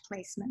product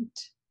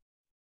placement?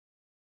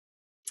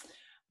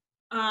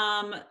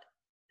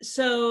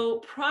 So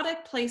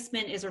product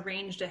placement is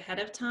arranged ahead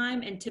of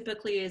time and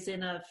typically is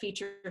in a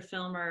feature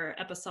film or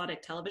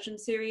episodic television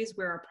series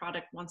where a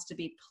product wants to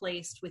be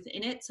placed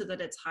within it so that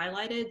it's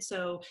highlighted.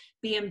 So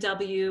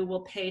BMW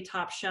will pay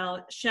Top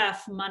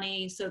Chef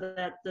money so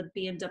that the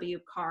BMW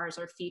cars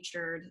are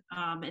featured,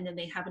 and then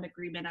they have an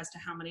agreement as to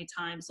how many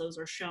times those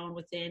are shown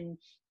within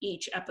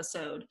each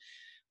episode.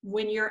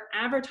 When you're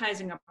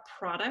advertising a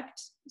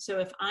product, so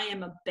if I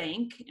am a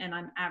bank and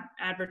I'm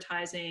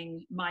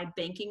advertising my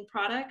banking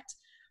product,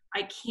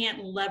 I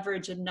can't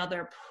leverage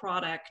another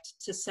product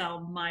to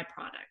sell my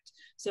product.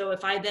 So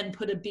if I then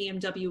put a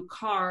BMW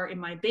car in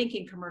my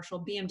banking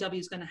commercial, BMW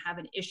is going to have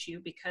an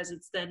issue because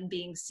it's then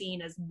being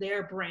seen as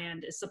their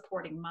brand is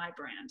supporting my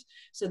brand.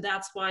 So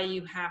that's why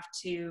you have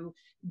to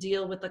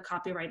deal with the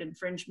copyright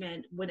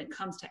infringement when it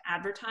comes to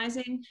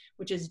advertising,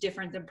 which is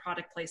different than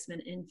product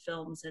placement in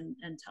films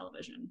and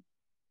television.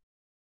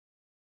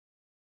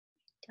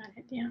 Got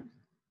it, yeah.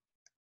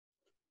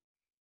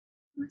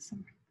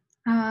 Awesome.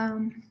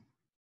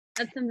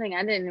 That's something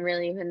I didn't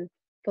really even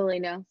fully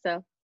know,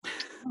 so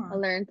I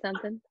learned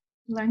something.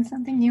 Learn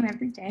something new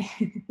every day.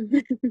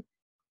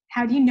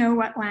 How do you know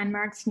what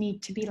landmarks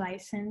need to be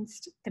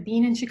licensed? The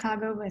Bean in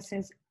Chicago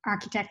versus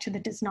architecture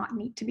that does not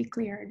need to be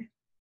cleared.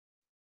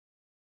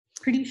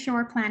 Pretty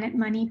sure Planet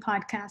Money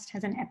podcast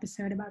has an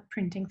episode about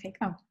printing fake.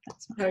 Oh,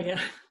 that's not. Oh yeah.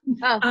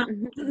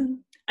 Oh.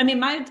 I mean,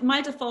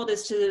 my default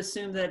is to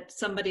assume that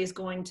somebody is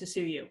going to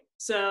sue you.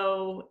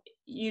 So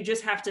you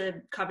just have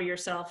to cover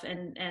yourself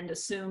and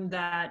assume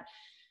that,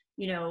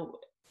 you know,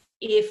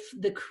 if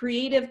the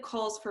creative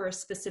calls for a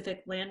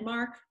specific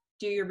landmark,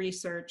 do your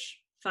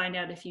research, find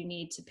out if you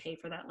need to pay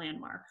for that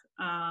landmark.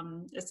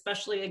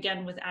 Especially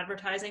again with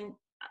advertising.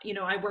 You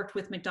know, I worked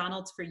with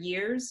McDonald's for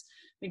years.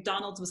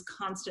 McDonald's was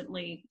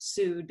constantly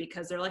sued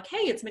because they're like,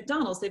 hey, it's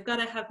McDonald's, they've got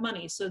to have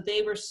money. So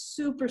they were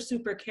super,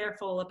 super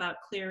careful about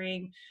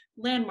clearing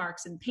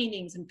landmarks and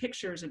paintings and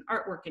pictures and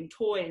artwork and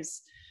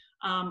toys.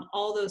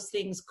 All those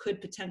things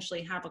could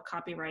potentially have a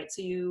copyright.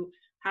 So you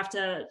have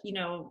to, you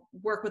know,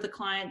 work with a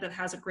client that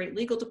has a great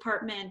legal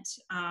department,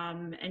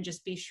 and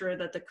just be sure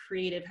that the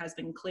creative has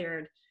been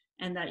cleared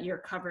and that you're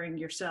covering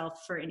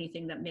yourself for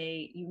anything that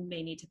you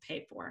may need to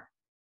pay for.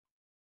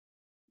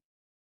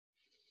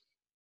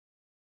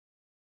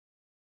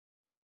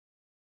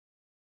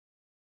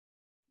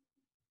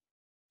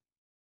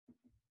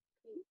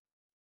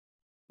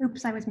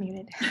 Oops, I was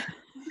muted.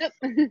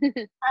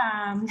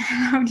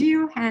 How do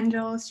you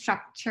handle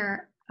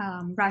structure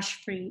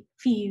rush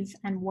fees,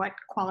 and what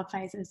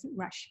qualifies as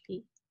rush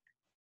fee?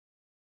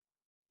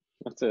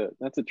 That's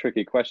a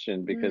tricky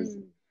question, because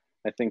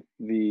I think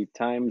the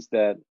times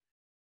that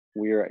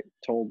we are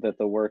told that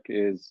the work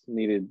is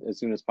needed as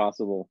soon as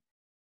possible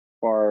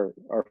are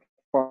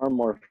far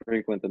more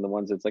frequent than the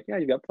ones that's like, yeah,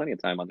 you've got plenty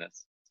of time on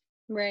this.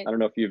 Right. I don't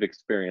know if you've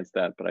experienced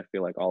that, but I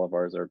feel like all of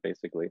ours are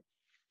basically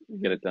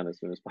get it done as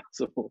soon as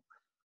possible.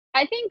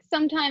 I think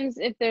sometimes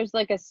if there's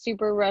like a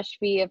super rush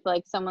fee, if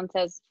like someone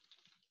says,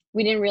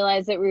 we didn't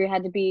realize that we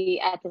had to be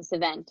at this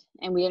event,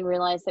 and we didn't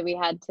realize that we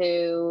had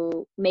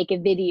to make a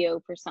video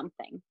for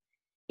something,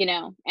 you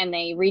know, and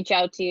they reach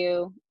out to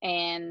you,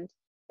 and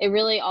it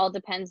really all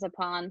depends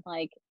upon,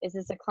 like, is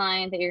this a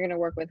client that you're going to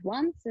work with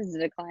once? Is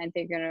it a client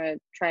that you're going to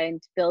try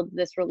and build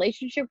this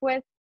relationship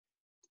with?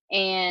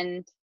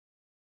 And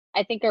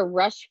I think a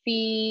rush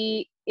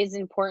fee is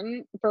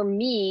important for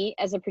me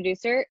as a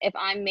producer. If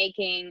I'm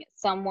making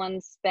someone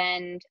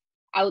spend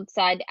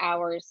outside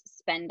hours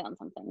spend on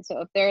something,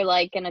 so if they're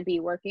like going to be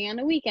working on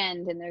a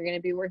weekend, and they're going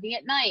to be working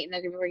at night, and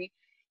they're going to be working,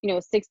 you know,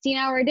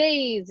 16-hour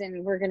days,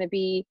 and we're going to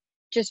be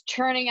just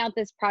churning out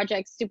this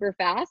project super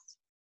fast,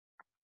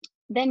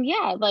 then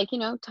yeah, like, you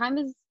know, time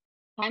is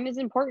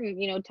important.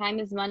 You know, time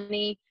is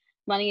money,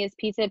 money is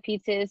pizza,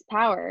 pizza is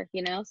power,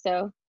 you know.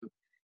 So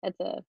that's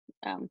a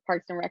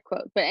Parks and Rec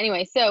quote. But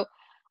anyway, so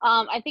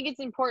I think it's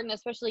important,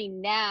 especially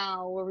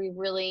now where we've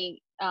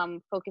really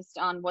focused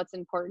on what's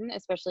important,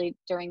 especially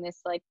during this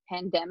like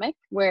pandemic,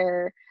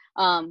 where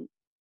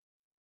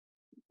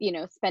you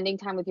know, spending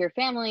time with your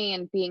family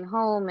and being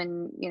home,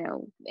 and, you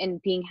know,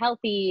 and being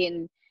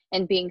healthy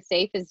and being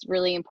safe is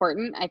really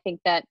important. I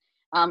think that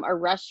a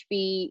rush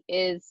fee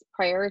is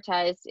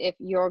prioritized if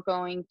you're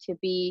going to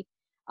be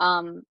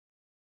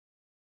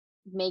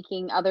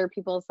making other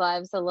people's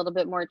lives a little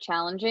bit more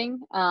challenging.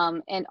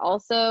 And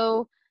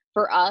also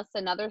for us,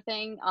 another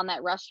thing on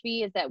that rush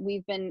fee is that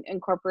we've been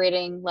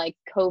incorporating like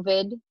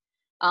COVID.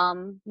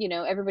 You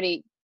know,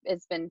 everybody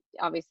has been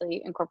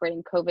obviously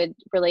incorporating COVID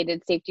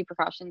related safety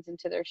precautions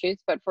into their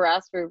shoots, but for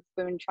us, we've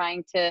been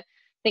trying to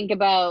think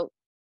about,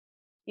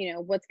 you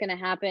know, what's going to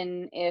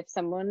happen if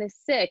someone is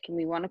sick, and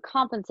we want to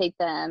compensate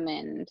them,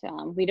 and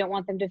we don't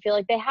want them to feel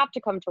like they have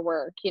to come to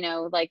work, you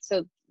know, like,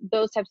 so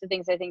those types of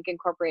things I think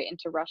incorporate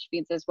into rush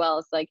fees as well.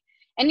 It's like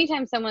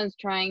anytime someone's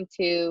trying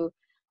to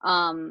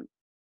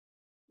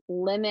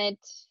limit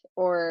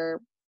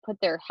or put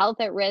their health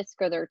at risk,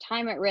 or their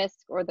time at risk,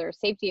 or their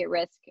safety at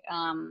risk,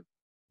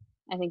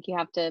 I think you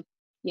have to,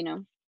 you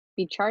know,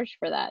 be charged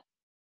for that.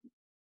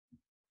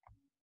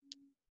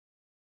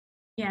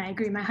 Yeah, I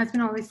agree. My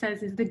husband always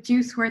says, is the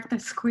juice worth the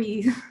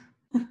squeeze?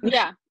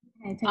 Yeah,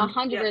 I think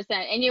 100%.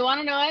 And you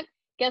want to know what?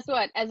 Guess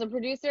what? As a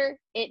producer,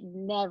 it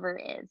never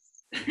is.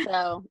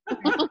 So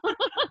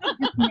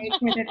make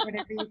with it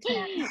whatever you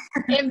can.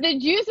 if the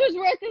juice was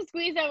worth the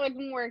squeeze, I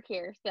wouldn't work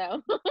here.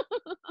 So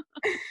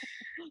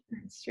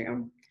That's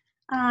true.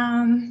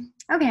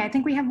 Okay, I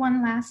think we have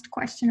one last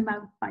question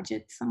about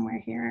budget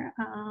somewhere here,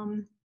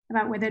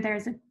 about whether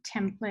there's a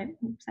template.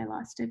 Oops, I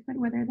lost it. But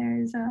whether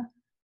there's a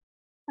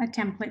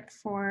template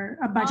for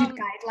a budget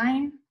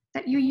guideline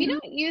that you use. We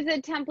don't use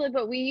a template,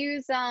 but we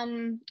use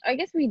I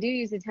guess we do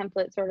use a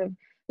template sort of.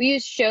 We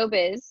use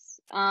Showbiz,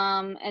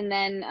 and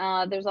then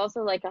there's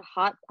also like a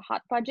hot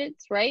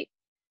budgets, right?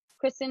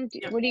 Kristen,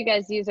 what do you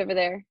guys use over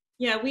there?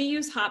 Yeah, we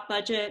use Hot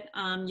Budget.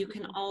 You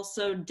can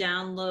also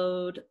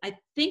download, I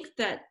think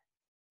that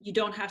you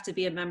don't have to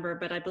be a member,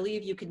 but I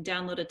believe you can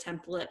download a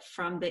template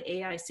from the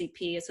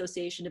AICP,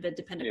 Association of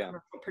Independent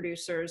Commercial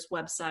Producers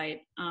website.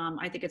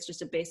 I think it's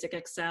just a basic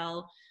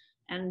Excel,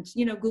 and,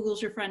 you know,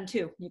 Google's your friend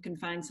too. You can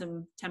find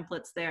some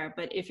templates there.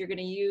 But if you're going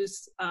to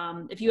use,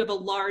 if you have a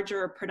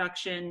larger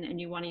production and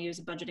you want to use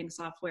a budgeting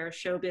software,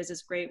 Showbiz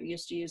is great. We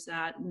used to use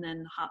that. And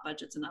then Hot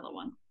Budget's another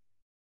one.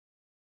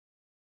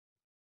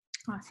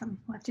 Awesome.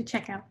 We'll have to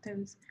check out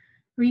those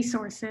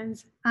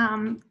resources.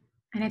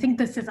 and I think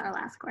this is our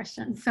last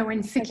question. So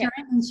in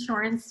securing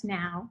insurance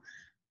now,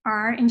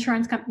 are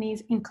insurance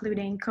companies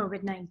including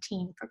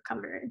COVID-19 for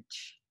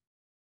coverage?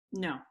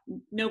 No,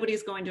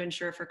 nobody's going to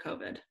insure for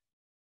COVID.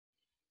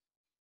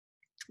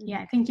 Yeah,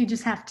 I think you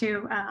just have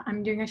to,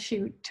 I'm doing a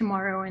shoot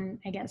tomorrow, and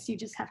I guess you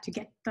just have to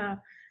get the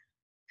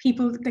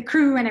people, the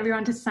crew and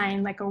everyone to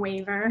sign like a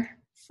waiver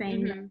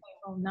saying that they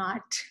will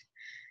not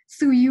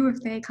sue you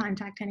if they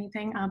contact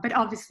anything. But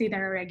obviously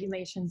there are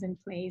regulations in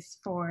place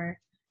for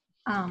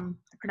the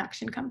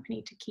production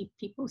company to keep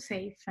people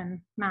safe and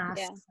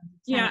masks.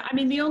 Yeah, I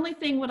mean, the only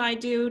thing what I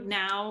do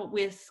now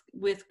with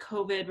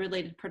COVID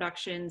related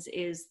productions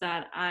is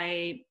that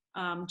I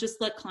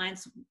just let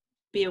clients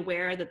be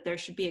aware that there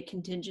should be a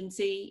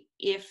contingency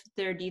if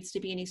there needs to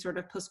be any sort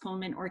of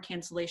postponement or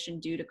cancellation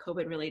due to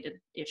COVID related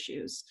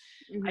issues.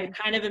 I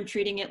kind of am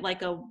treating it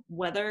like a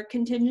weather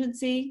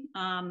contingency.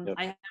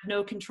 I have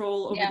no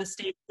control over the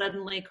state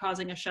suddenly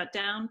causing a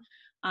shutdown.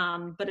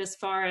 But as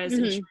far as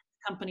insurance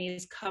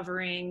companies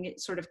covering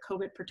sort of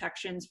COVID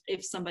protections,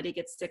 if somebody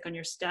gets sick on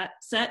your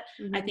set,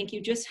 I think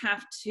you just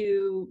have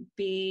to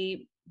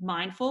be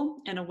mindful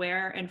and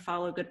aware and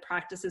follow good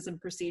practices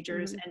and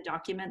procedures and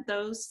document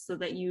those so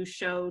that you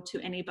show to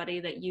anybody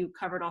that you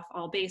covered off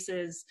all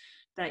bases,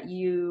 that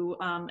you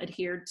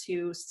adhered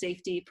to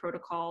safety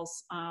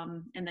protocols,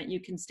 and that you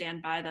can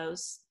stand by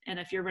those. And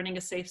if you're running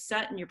a safe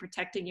set and you're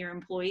protecting your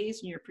employees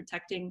and you're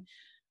protecting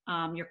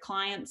your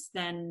clients,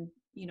 then,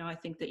 you know, I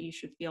think that you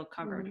should feel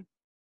covered.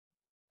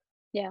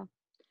 Yeah,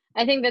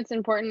 I think that's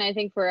important. I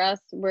think for us,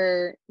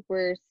 we're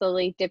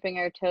slowly dipping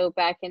our toe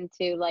back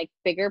into like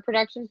bigger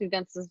productions. We've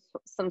done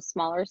some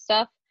smaller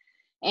stuff,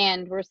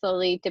 and we're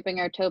slowly dipping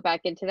our toe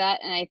back into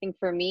that. And I think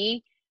for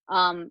me,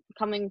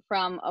 coming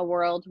from a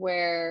world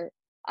where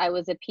I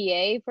was a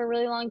PA for a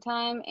really long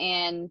time,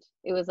 and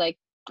it was like,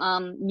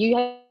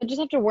 just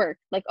have to work.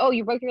 Like, oh,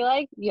 you broke your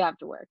leg, you have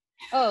to work.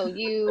 Oh,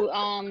 you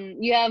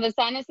have a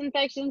sinus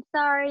infection,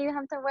 sorry, you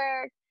have to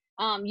work.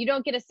 You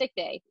don't get a sick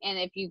day. And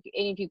if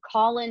you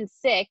call in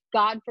sick,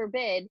 God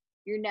forbid,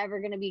 you're never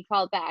going to be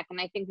called back.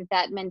 And I think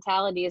that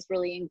mentality is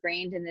really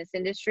ingrained in this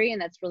industry,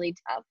 and that's really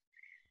tough.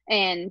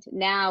 And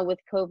now with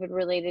COVID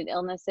related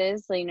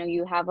illnesses, so, you know,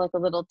 you have like a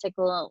little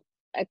tickle,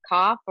 a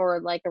cough,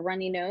 or like a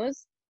runny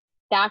nose,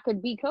 that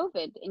could be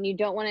COVID, and you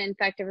don't want to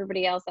infect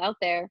everybody else out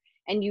there.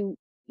 And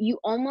you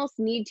almost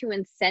need to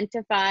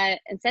incentivize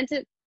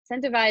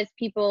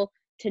people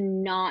to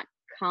not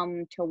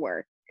come to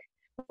work.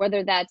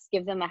 Whether that's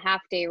give them a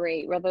half day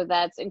rate, whether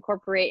that's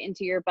incorporate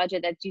into your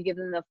budget that you give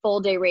them the full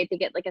day rate, they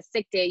get like a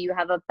sick day, you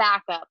have a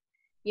backup.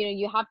 You know,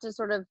 you have to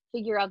sort of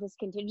figure out this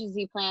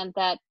contingency plan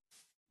that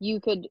you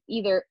could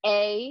either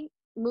A,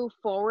 move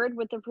forward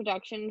with the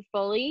production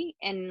fully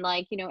and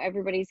like, you know,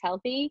 everybody's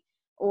healthy,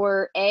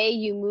 or A,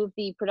 you move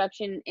the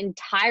production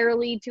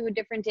entirely to a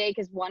different day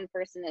because one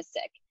person is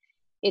sick.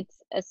 It's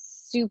a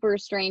super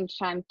strange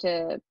time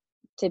to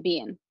be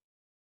in.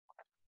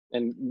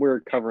 And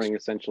we're covering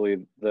essentially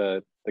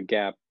the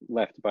gap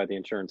left by the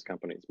insurance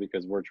companies,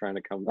 because we're trying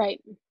to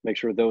make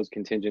sure those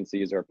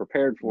contingencies are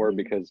prepared for,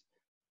 because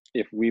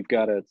if we've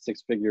got a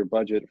 6-figure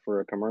budget for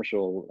a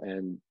commercial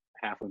and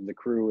half of the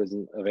crew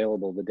isn't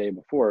available the day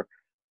before,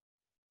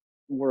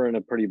 we're in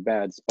a pretty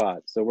bad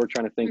spot. So we're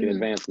trying to think in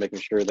advance, making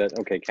sure that,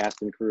 okay,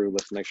 cast and crew,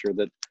 let's make sure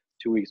that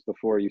 2 weeks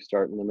before you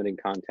start limiting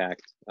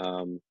contact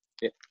to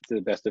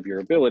the best of your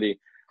ability,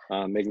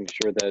 making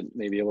sure that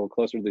maybe a little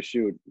closer to the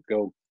shoot,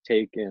 go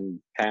take and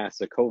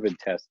pass a COVID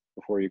test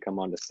before you come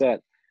onto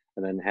set,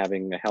 and then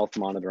having a health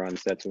monitor on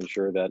set to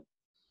ensure that,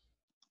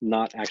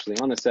 not actually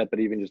on the set, but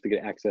even just to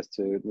get access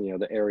to, you know,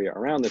 the area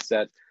around the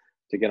set.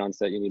 To get on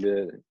set,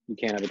 you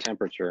can't have a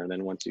temperature, and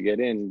then once you get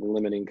in,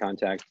 limiting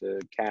contact to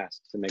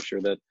cast to make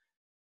sure that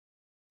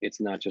it's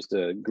not just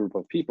a group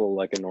of people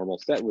like a normal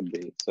set would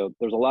be. So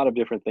there's a lot of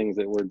different things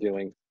that we're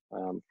doing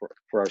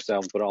for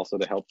ourselves, but also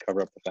to help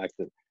cover up the fact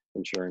that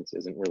insurance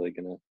isn't really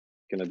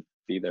gonna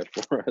be there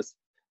for us.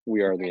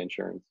 We are the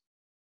insurance.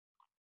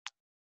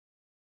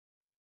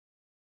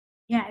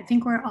 Yeah, I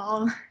think we're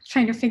all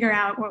trying to figure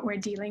out what we're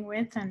dealing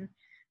with, and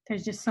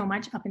there's just so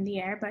much up in the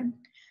air. But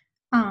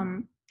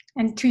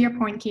and to your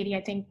point, Katie,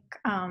 I think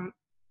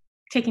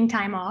taking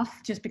time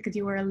off just because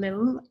you were a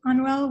little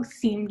unwell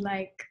seemed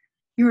like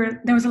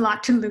there was a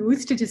lot to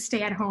lose to just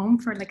stay at home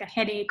for like a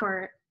headache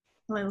or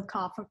a little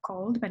cough or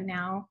cold. But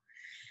now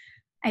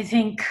I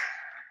think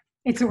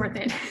it's worth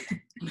it.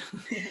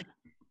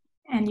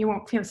 And you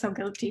won't feel so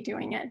guilty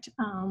doing it.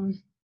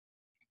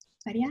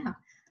 But yeah,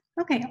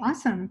 okay,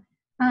 awesome.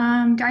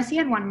 Darcy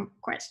had one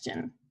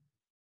question,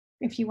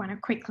 if you want to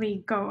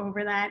quickly go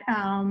over that.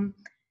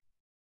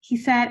 He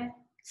said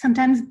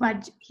sometimes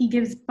he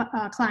gives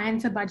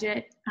clients a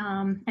budget,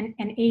 an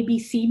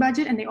ABC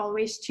budget, and they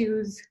always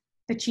choose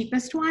the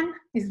cheapest one.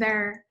 Is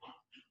there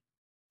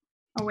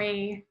a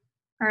way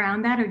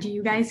around that, or do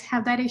you guys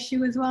have that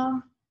issue as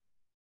well?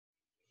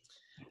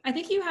 I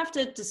think you have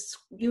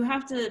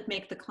to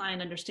make the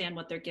client understand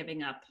what they're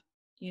giving up.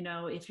 You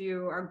know, if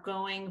you are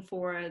going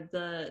for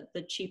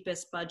the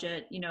cheapest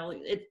budget, you know,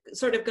 it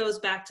sort of goes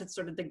back to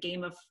sort of the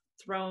Game of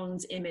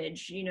Thrones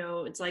image. You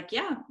know, it's like,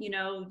 yeah, you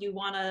know, you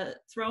want a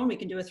throne, we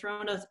can do a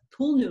throne of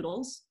pool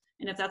noodles.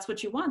 And if that's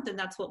what you want, then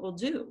that's what we'll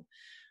do.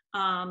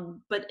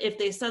 But if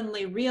they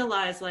suddenly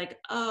realize like,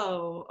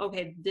 oh,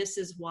 okay, this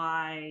is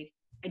why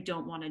I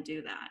don't want to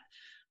do that.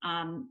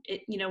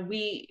 You know,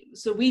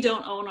 we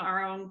don't own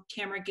our own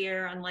camera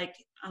gear, unlike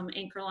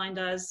Anchorline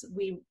does.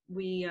 We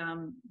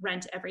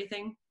rent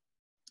everything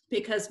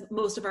because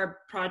most of our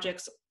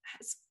projects,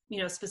 you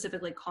know,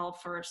 specifically call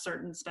for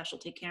certain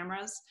specialty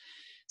cameras.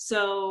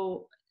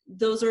 So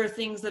those are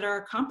things that are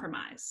a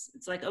compromise.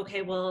 It's like,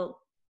 okay, well,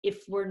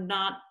 if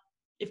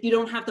you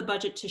don't have the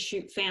budget to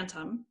shoot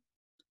Phantom,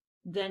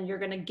 then you're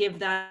going to give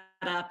that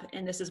up,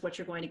 and this is what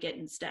you're going to get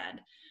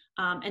instead.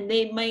 And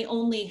they may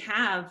only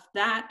have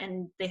that,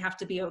 and they have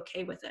to be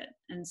okay with it.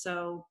 And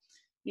so,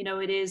 you know,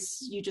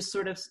 you just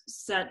sort of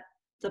set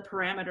the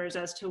parameters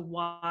as to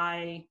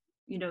why,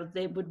 you know,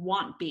 they would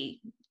want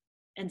B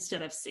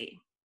instead of C.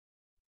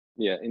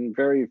 Yeah, in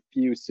very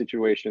few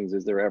situations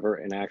is there ever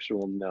an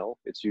actual no.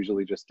 It's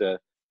usually just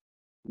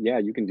yeah,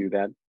 you can do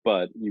that,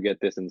 but you get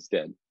this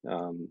instead.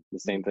 The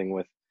same thing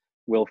with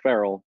Will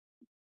Ferrell.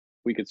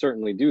 We could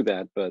certainly do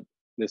that, but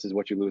this is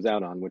what you lose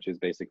out on, which is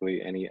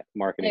basically any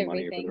marketing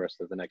money for the rest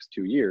of the next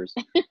 2 years.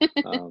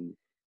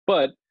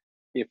 But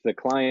if the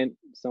client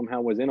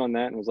somehow was in on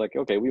that and was like,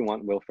 okay, we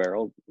want Will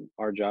Ferrell,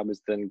 our job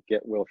is then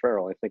get Will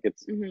Ferrell. I think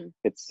it's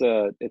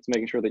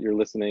making sure that you're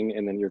listening,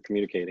 and then you're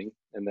communicating,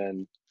 and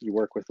then you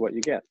work with what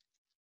you get.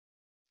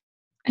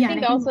 I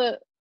think also,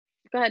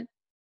 go ahead.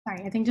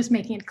 Sorry, I think just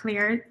making it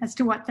clear as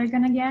to what they're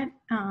going to get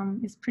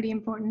is pretty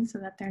important, so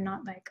that they're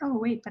not like, oh,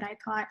 wait, but I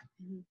thought,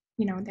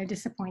 you know, they're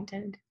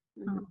disappointed.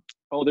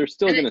 Oh, they're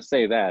still going to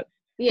say that.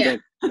 Yeah.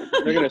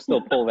 They're going to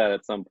still pull that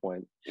at some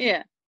point.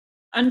 Yeah.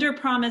 Under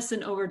promise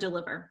and over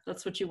deliver.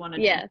 That's what you want to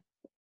do. Yes.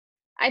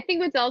 I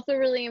think what's also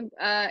really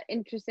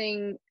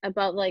interesting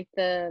about like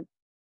the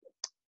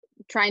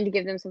trying to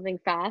give them something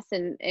fast,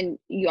 and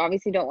you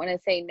obviously don't want to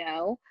say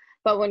no,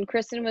 but when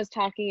Kristen was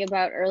talking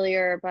about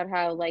earlier about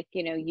how, like,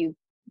 you know,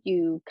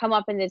 you come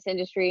up in this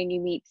industry and you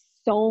meet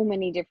so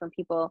many different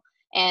people.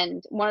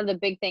 And one of the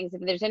big things,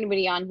 if there's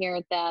anybody on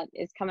here that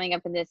is coming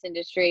up in this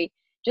industry,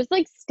 just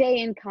like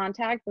stay in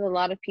contact with a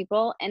lot of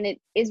people. And it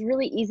is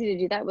really easy to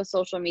do that with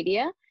social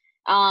media.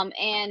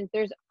 And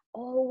there's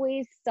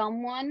always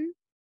someone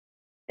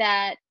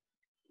that,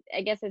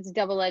 I guess it's a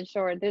double-edged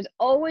sword. There's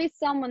always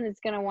someone that's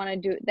going to want to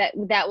do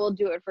that will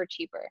do it for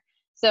cheaper.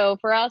 So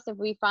for us, if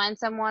we find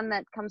someone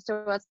that comes to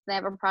us, they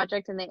have a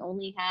project and they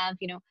only have,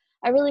 you know,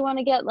 I really want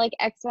to get like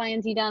X, Y,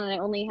 and Z done, and I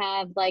only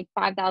have like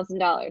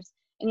 $5,000.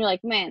 And you're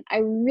like, man, I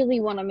really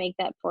want to make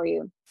that for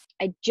you.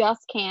 I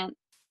just can't.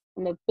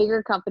 I'm a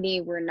bigger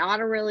company. We're not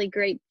a really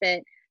great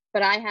fit,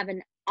 but I have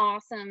an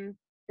awesome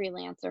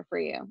freelancer for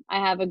you. I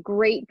have a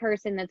great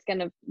person that's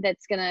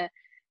gonna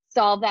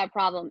solve that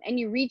problem. And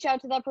you reach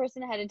out to that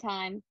person ahead of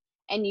time,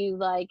 and you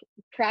like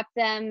prep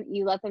them.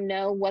 You let them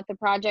know what the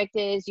project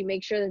is. You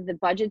make sure that the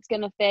budget's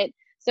gonna fit.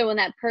 So when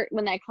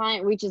that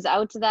client reaches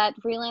out to that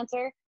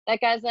freelancer, that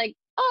guy's like,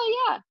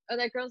 oh yeah, or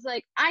that girl's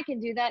like, I can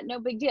do that, no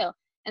big deal.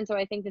 And so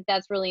I think that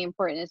that's really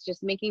important. It's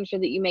just making sure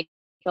that you make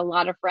a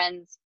lot of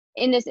friends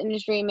in this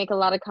industry, make a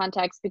lot of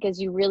contacts, because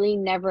you really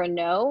never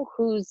know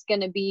who's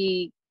going to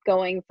be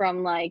going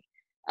from like,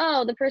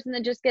 oh, the person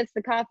that just gets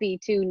the coffee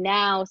to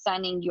now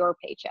signing your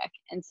paycheck.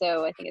 And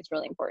so I think it's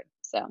really important.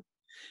 So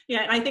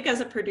yeah, I think as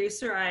a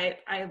producer,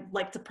 I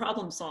like to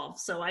problem solve.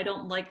 So I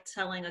don't like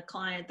telling a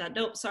client that,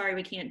 nope, sorry,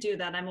 we can't do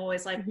that. I'm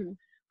always like,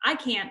 I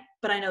can't,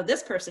 but I know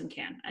this person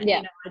can. And,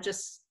 you know,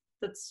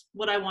 that's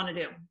what I want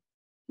to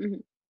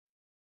do.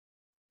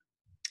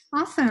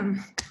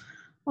 Awesome.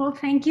 Well,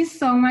 thank you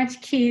so much,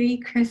 Katie,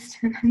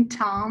 Kristen, and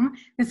Tom.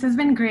 This has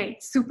been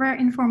great, super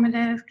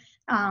informative.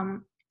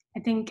 I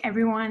think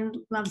everyone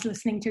loves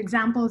listening to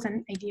examples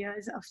and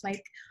ideas of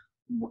like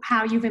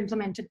how you've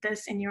implemented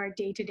this in your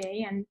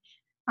day-to-day, and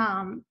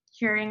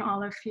hearing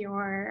all of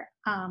your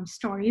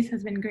stories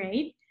has been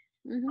great.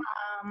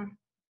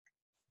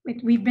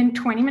 We've been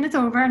 20 minutes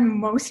over and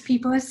most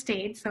people have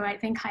stayed, so I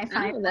think high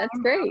five. Oh, that's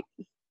great.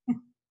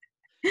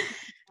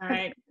 All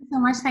right. Thank you so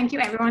much. Thank you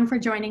everyone for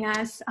joining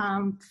us.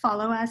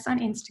 Follow us on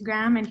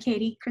Instagram, and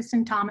Katie,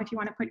 Kristen, Tom, if you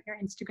want to put your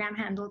Instagram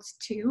handles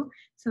too,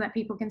 so that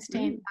people can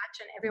stay in touch,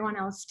 and everyone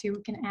else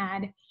too can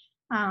add.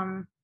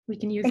 We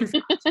can use this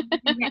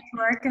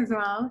network as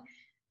well.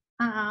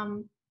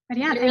 But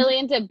yeah, if you're really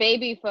into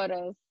baby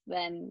photos,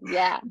 then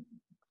yeah,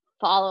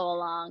 follow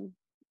along.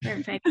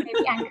 Perfect. Maybe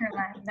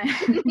Anchorline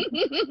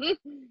then.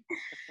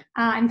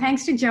 And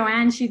thanks to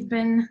Joanne. She's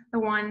been the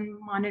one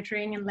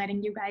monitoring and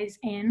letting you guys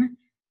in.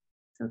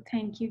 So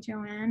thank you,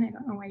 Joanne. I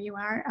don't know where you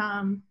are.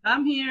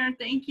 I'm here.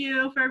 Thank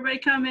you for everybody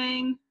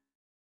coming.